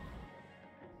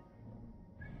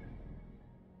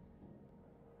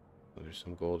 Oh, there's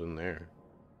some gold in there.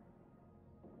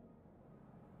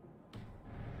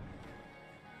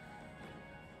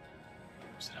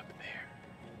 Is it up there?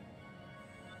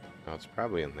 No, it's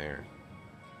probably in there.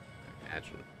 I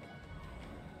imagine.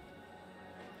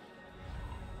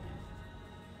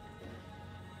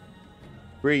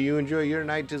 Bree, you enjoy your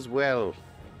night as well.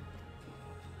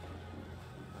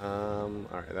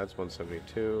 Alright, that's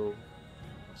 172.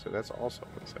 So that's also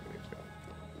 172.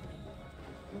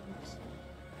 Let's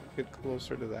get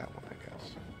closer to that one, I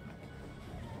guess.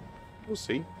 We'll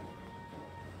see.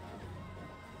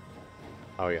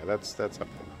 Oh yeah, that's up there.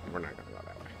 We're not gonna go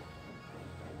that way.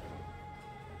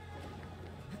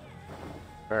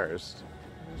 First,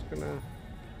 I'm just gonna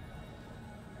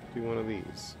do one of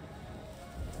these.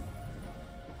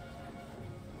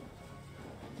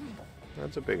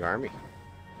 That's a big army.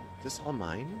 Is this all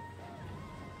mine?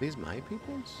 Are these my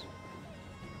peoples?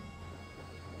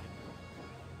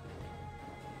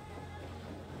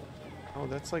 Oh,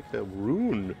 that's like a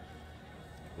rune.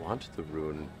 I want the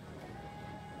rune.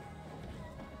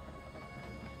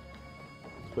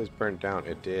 This place burnt down.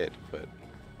 It did, but...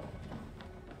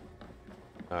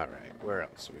 Alright, where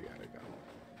else we gotta go?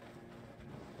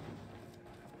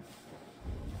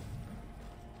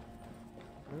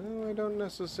 Well, I don't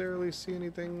necessarily see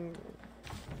anything.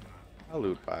 I'll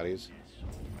loot bodies.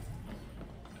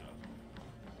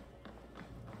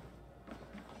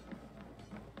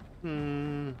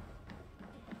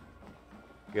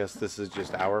 Guess this is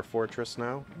just our fortress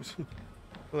now?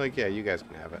 Like, yeah, you guys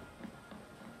can have it.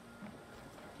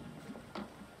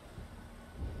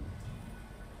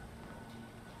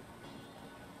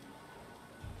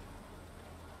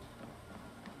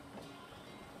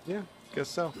 Yeah, guess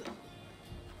so.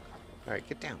 Alright,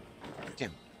 get down. Get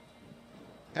down.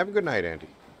 Have a good night, Andy.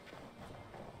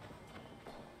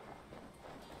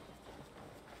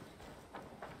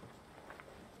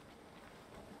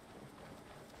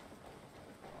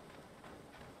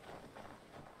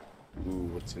 Ooh,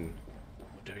 what's in...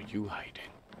 What are you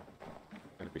hiding?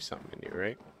 Gotta be something in here,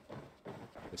 right?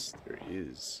 Yes, there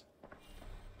is.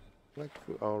 Like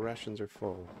food. Oh, rations are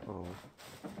full. Oh.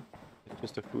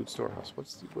 Just a food storehouse.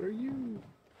 What are you?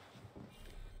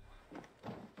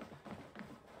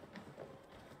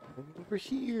 Over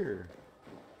here.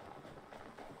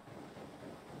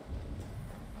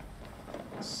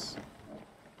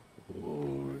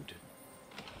 Lord.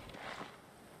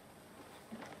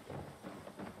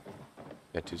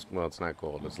 Well, it's not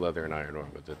gold. It's leather and iron ore,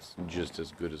 but that's just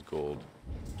as good as gold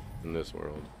in this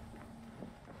world.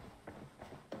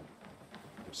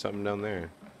 There's something down there.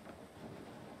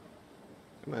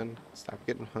 Come on, stop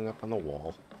getting hung up on the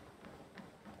wall.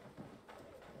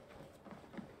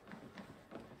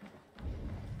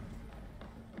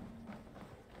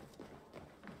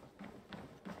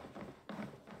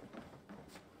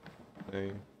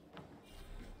 Hey.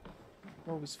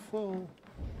 Oh, it's full.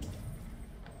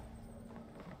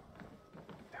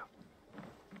 Now,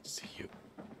 I see you.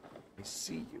 I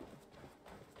see you.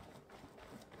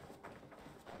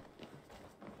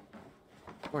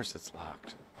 Of course it's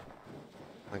locked.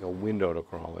 Like a window to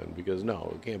crawl in, because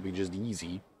no, it can't be just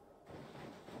easy.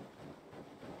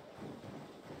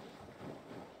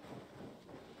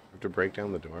 Have to break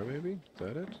down the door, maybe? Is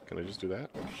that it? Can I just do that?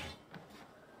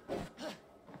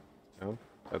 No?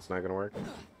 That's not gonna work?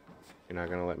 You're not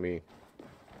gonna let me...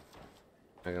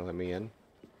 Not gonna let me in?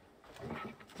 How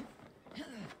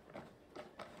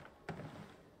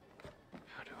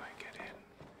do I get in?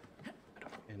 How do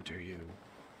I enter you?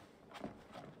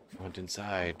 I want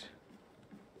inside.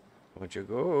 I want your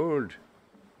gold.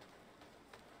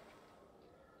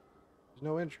 There's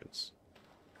no entrance.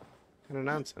 What kind of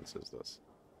nonsense is this?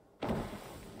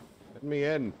 Let me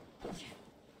in.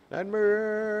 Let me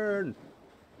in.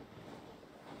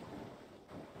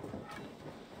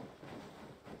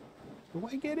 Do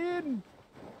I get in?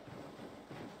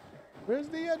 Where's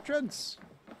the entrance?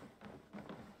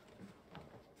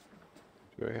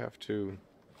 Do I have to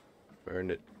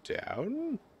burn it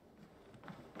down?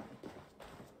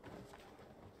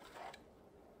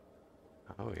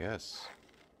 Oh, yes.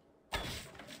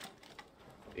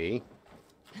 See?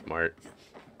 Smart.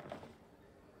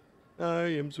 I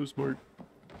am so smart.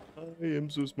 I am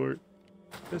so smart.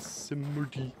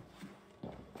 S-M-R-T.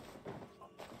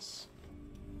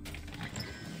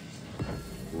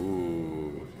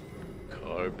 Ooh,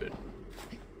 carbon.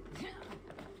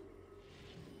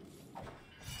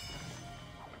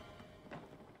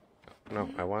 No,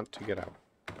 I want to get out.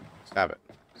 Stab it.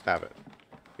 Stab it.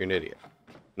 You're an idiot.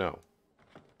 No.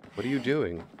 What are you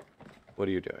doing? What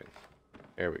are you doing?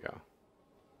 There we go.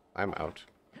 I'm out.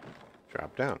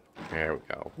 Drop down. There we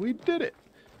go. We did it.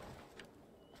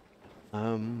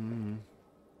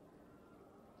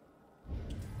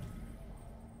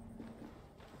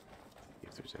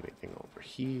 If there's anything over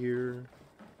here.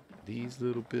 These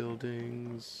little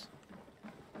buildings.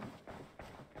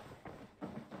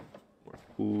 More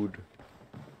food.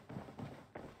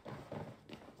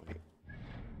 Wait.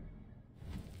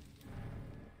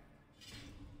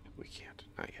 We can't.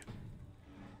 Not yet. I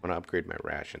want to upgrade my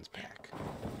rations pack.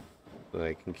 So that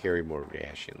I can carry more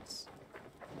rations.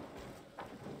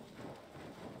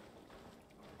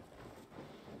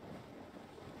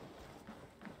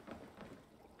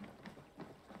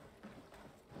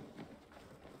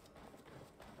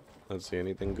 Let's see,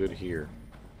 anything good here?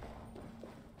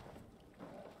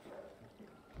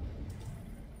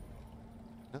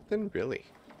 Nothing really.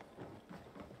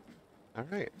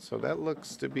 Alright, so that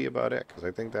looks to be about it, because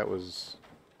I think that was...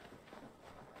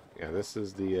 Yeah, this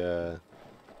is the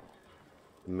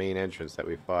main entrance that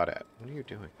we fought at. What are you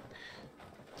doing?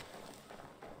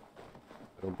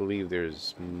 I don't believe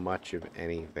there's much of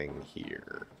anything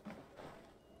here.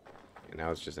 And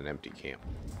now it's just an empty camp.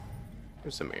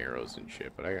 There's some arrows and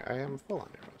shit, but I am full on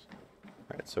arrows.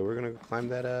 Alright, so we're gonna climb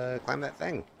that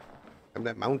thing. Climb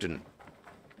that mountain.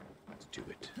 Let's do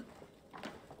it.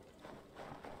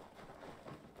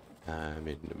 I'm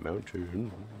in the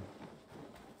mountain.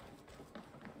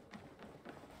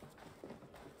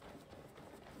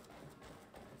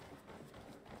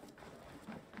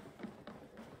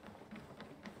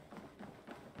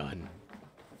 Run.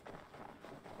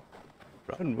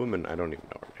 Run, woman. I don't even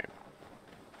know her name.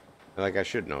 Like, I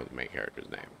should know the main character's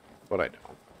name, but I don't.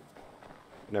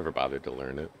 I never bothered to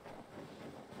learn it.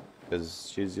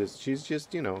 Because she's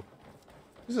just, you know,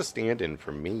 she's a stand-in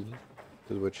for me,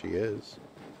 is what she is.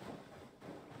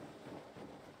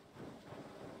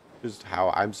 Just how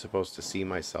I'm supposed to see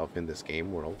myself in this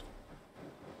game world.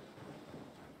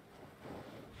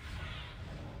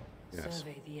 Yes.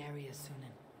 Survey the area soon.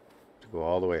 To go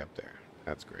all the way up there.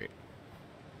 That's great.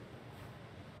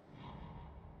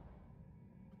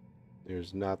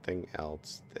 There's nothing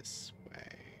else this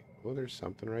way. Oh, there's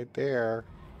something right there.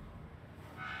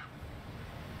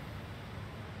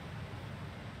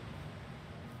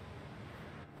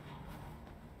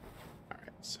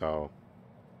 Alright, so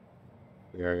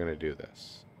we are going to do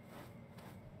this.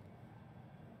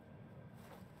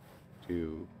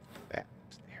 Do that.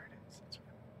 There it is. That's right.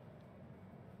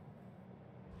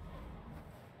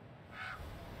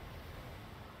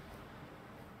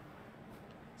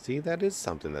 See, that is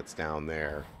something that's down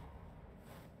there.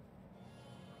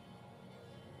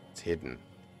 It's hidden.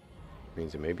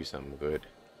 Means it may be something good.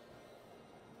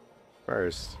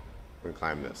 First, we're gonna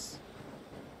climb this.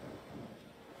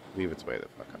 Leave its way the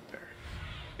fuck up there.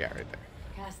 Yeah, right there.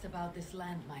 Cast about this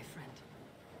land, my friend.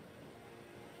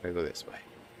 Gotta go this way.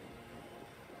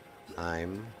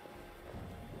 Climb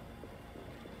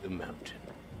the mountain.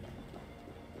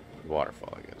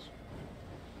 Waterfall, I guess.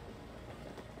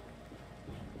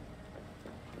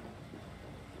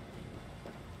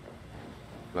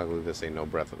 Luckily, this ain't no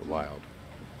Breath of the Wild.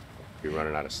 You're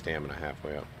running out of stamina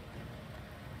halfway up.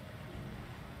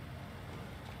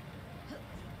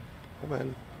 Come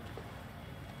on.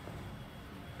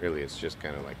 Really, it's just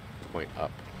kind of like point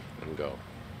up and go.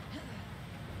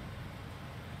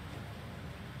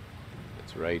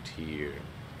 It's right here.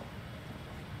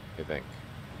 I think.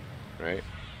 Right?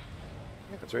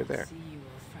 Yeah, it's right there. See you,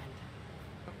 old friend.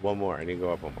 One more. I need to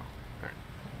go up one more. Alright.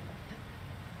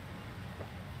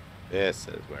 This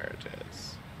is where it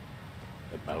is.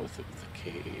 The mouth of the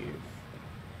cave.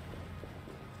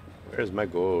 Where's my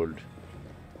gold?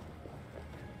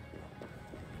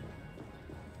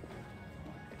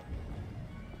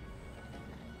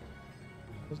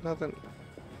 There's nothing.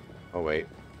 Oh, wait.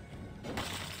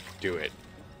 Do it.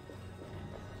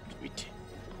 Sweet.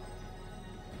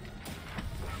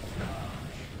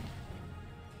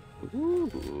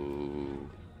 Ooh.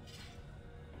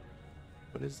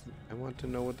 What is... I want to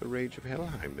know what the Rage of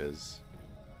Helheim is.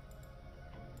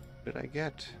 What did I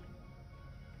get?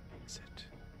 Is it?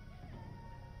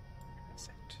 Is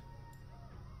it?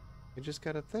 I just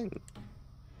got a thing.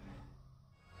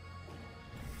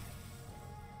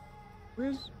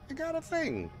 I got a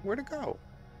thing. Where'd it go?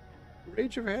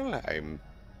 Rage of Helheim.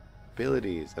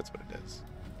 Abilities, that's what it is.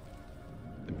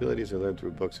 Abilities are learned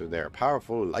through books of their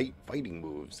powerful, light fighting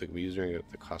moves that can be used during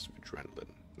the cost of adrenaline.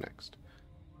 Next.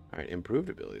 Alright, improved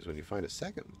abilities. When you find a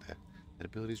second with that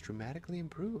ability is dramatically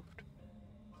improved.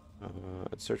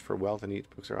 Search for wealth and each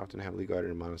books are often heavily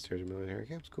guarded in monasteries and military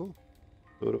camps. Cool.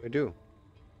 What do I do?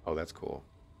 Oh, that's cool.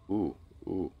 Ooh,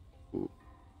 ooh, ooh.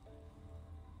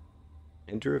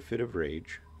 Enter a fit of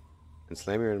rage and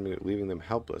slam your enemy, leaving them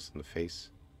helpless in the face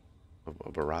of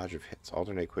a barrage of hits.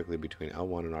 Alternate quickly between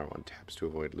L1 and R1 taps to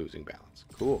avoid losing balance.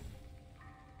 Cool.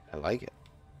 I like it.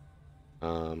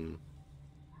 I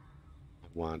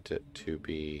want it to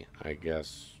be, I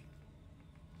guess,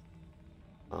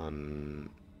 on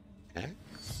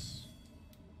X?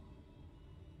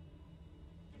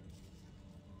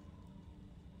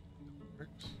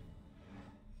 Works.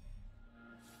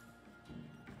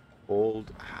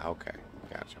 Hold, okay,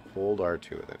 gotcha. Hold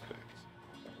R2 with it.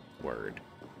 Word.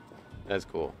 That's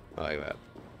cool. I like that.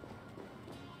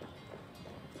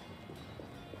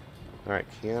 Alright,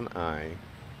 can I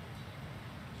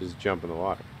just jump in the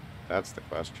water? That's the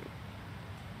question.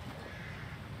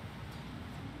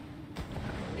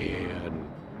 And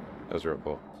that was real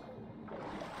cool.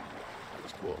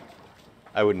 That's cool.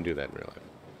 I wouldn't do that in real life.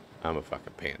 I'm a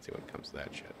fucking pansy when it comes to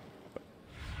that shit.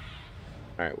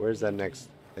 Alright, where's that next?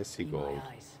 I see gold.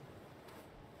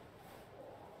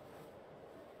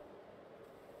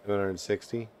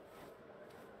 760.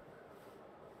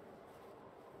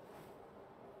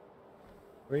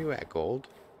 Where you at, gold?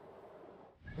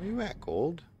 Where you at,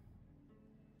 gold?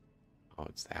 Oh,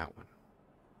 it's that one.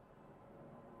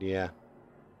 Yeah.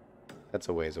 That's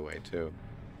a ways away, too.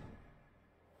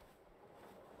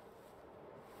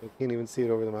 I can't even see it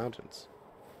over the mountains.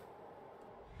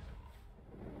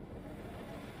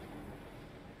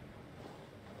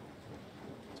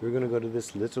 So we're gonna go to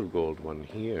this little gold one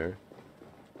here.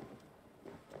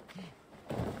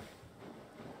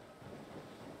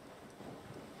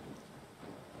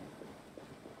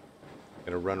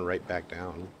 Gonna run right back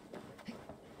down.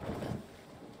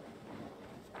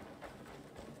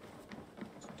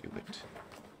 Let's do it.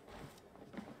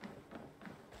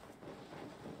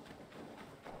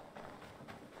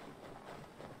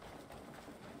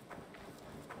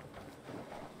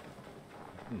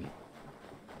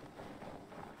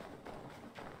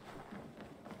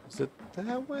 Is it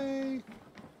that way?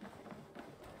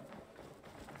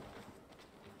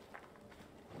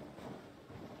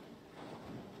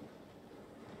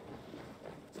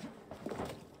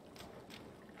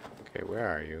 Okay, where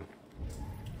are you?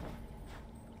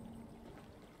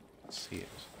 Let's see it.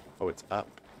 Oh, it's up.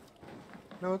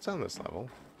 No, it's on this level.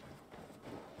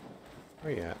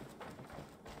 Where you at?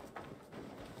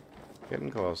 Getting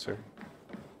closer.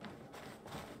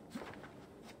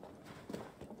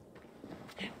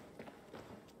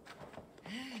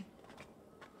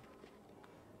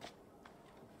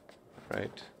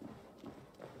 Right.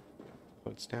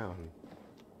 Oh, it's down.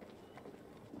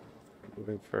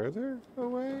 Moving further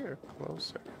away or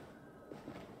closer?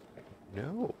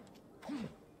 No. Oh,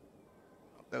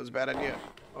 that was a bad idea.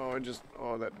 Oh,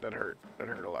 that hurt. That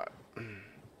hurt a lot.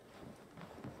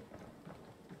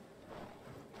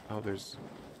 Oh, there's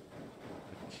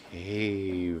a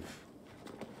cave.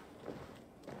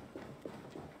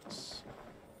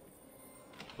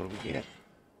 What do we get?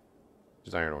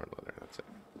 Just iron ore and leather. That's it.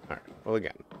 Alright. Well,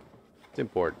 again, it's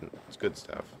important. It's good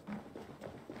stuff.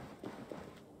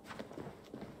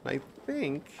 I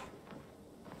think...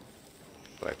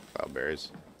 Black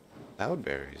cloudberries.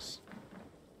 Cloudberries.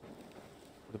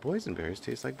 The boysenberries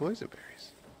taste like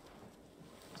boysenberries.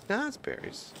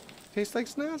 Snozberries taste like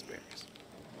snozberries.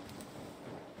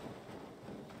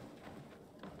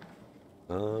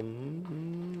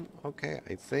 Okay,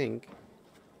 I think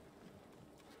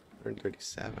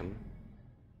 137.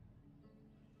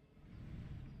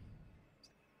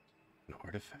 No,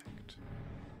 artifact.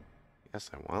 Yes,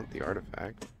 I want the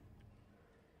artifact.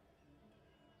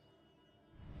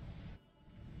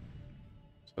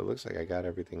 So it looks like I got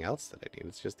everything else that I need.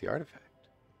 It's just the artifact.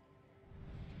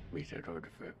 Meet that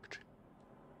artifact.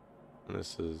 And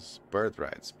this is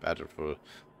Birthrights, Battle for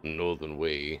Northern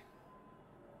Way.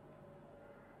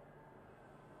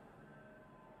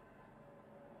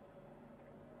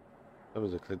 That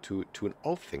was a clue to an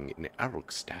Althing in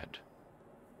Arokstad.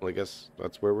 Well, I guess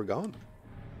that's where we're going.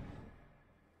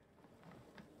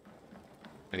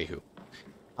 Anywho,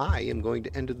 I am going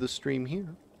to end the stream here.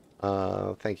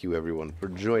 Thank you everyone for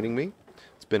joining me.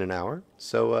 It's been an hour,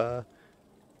 so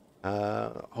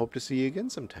hope to see you again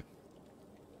sometime.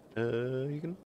 You can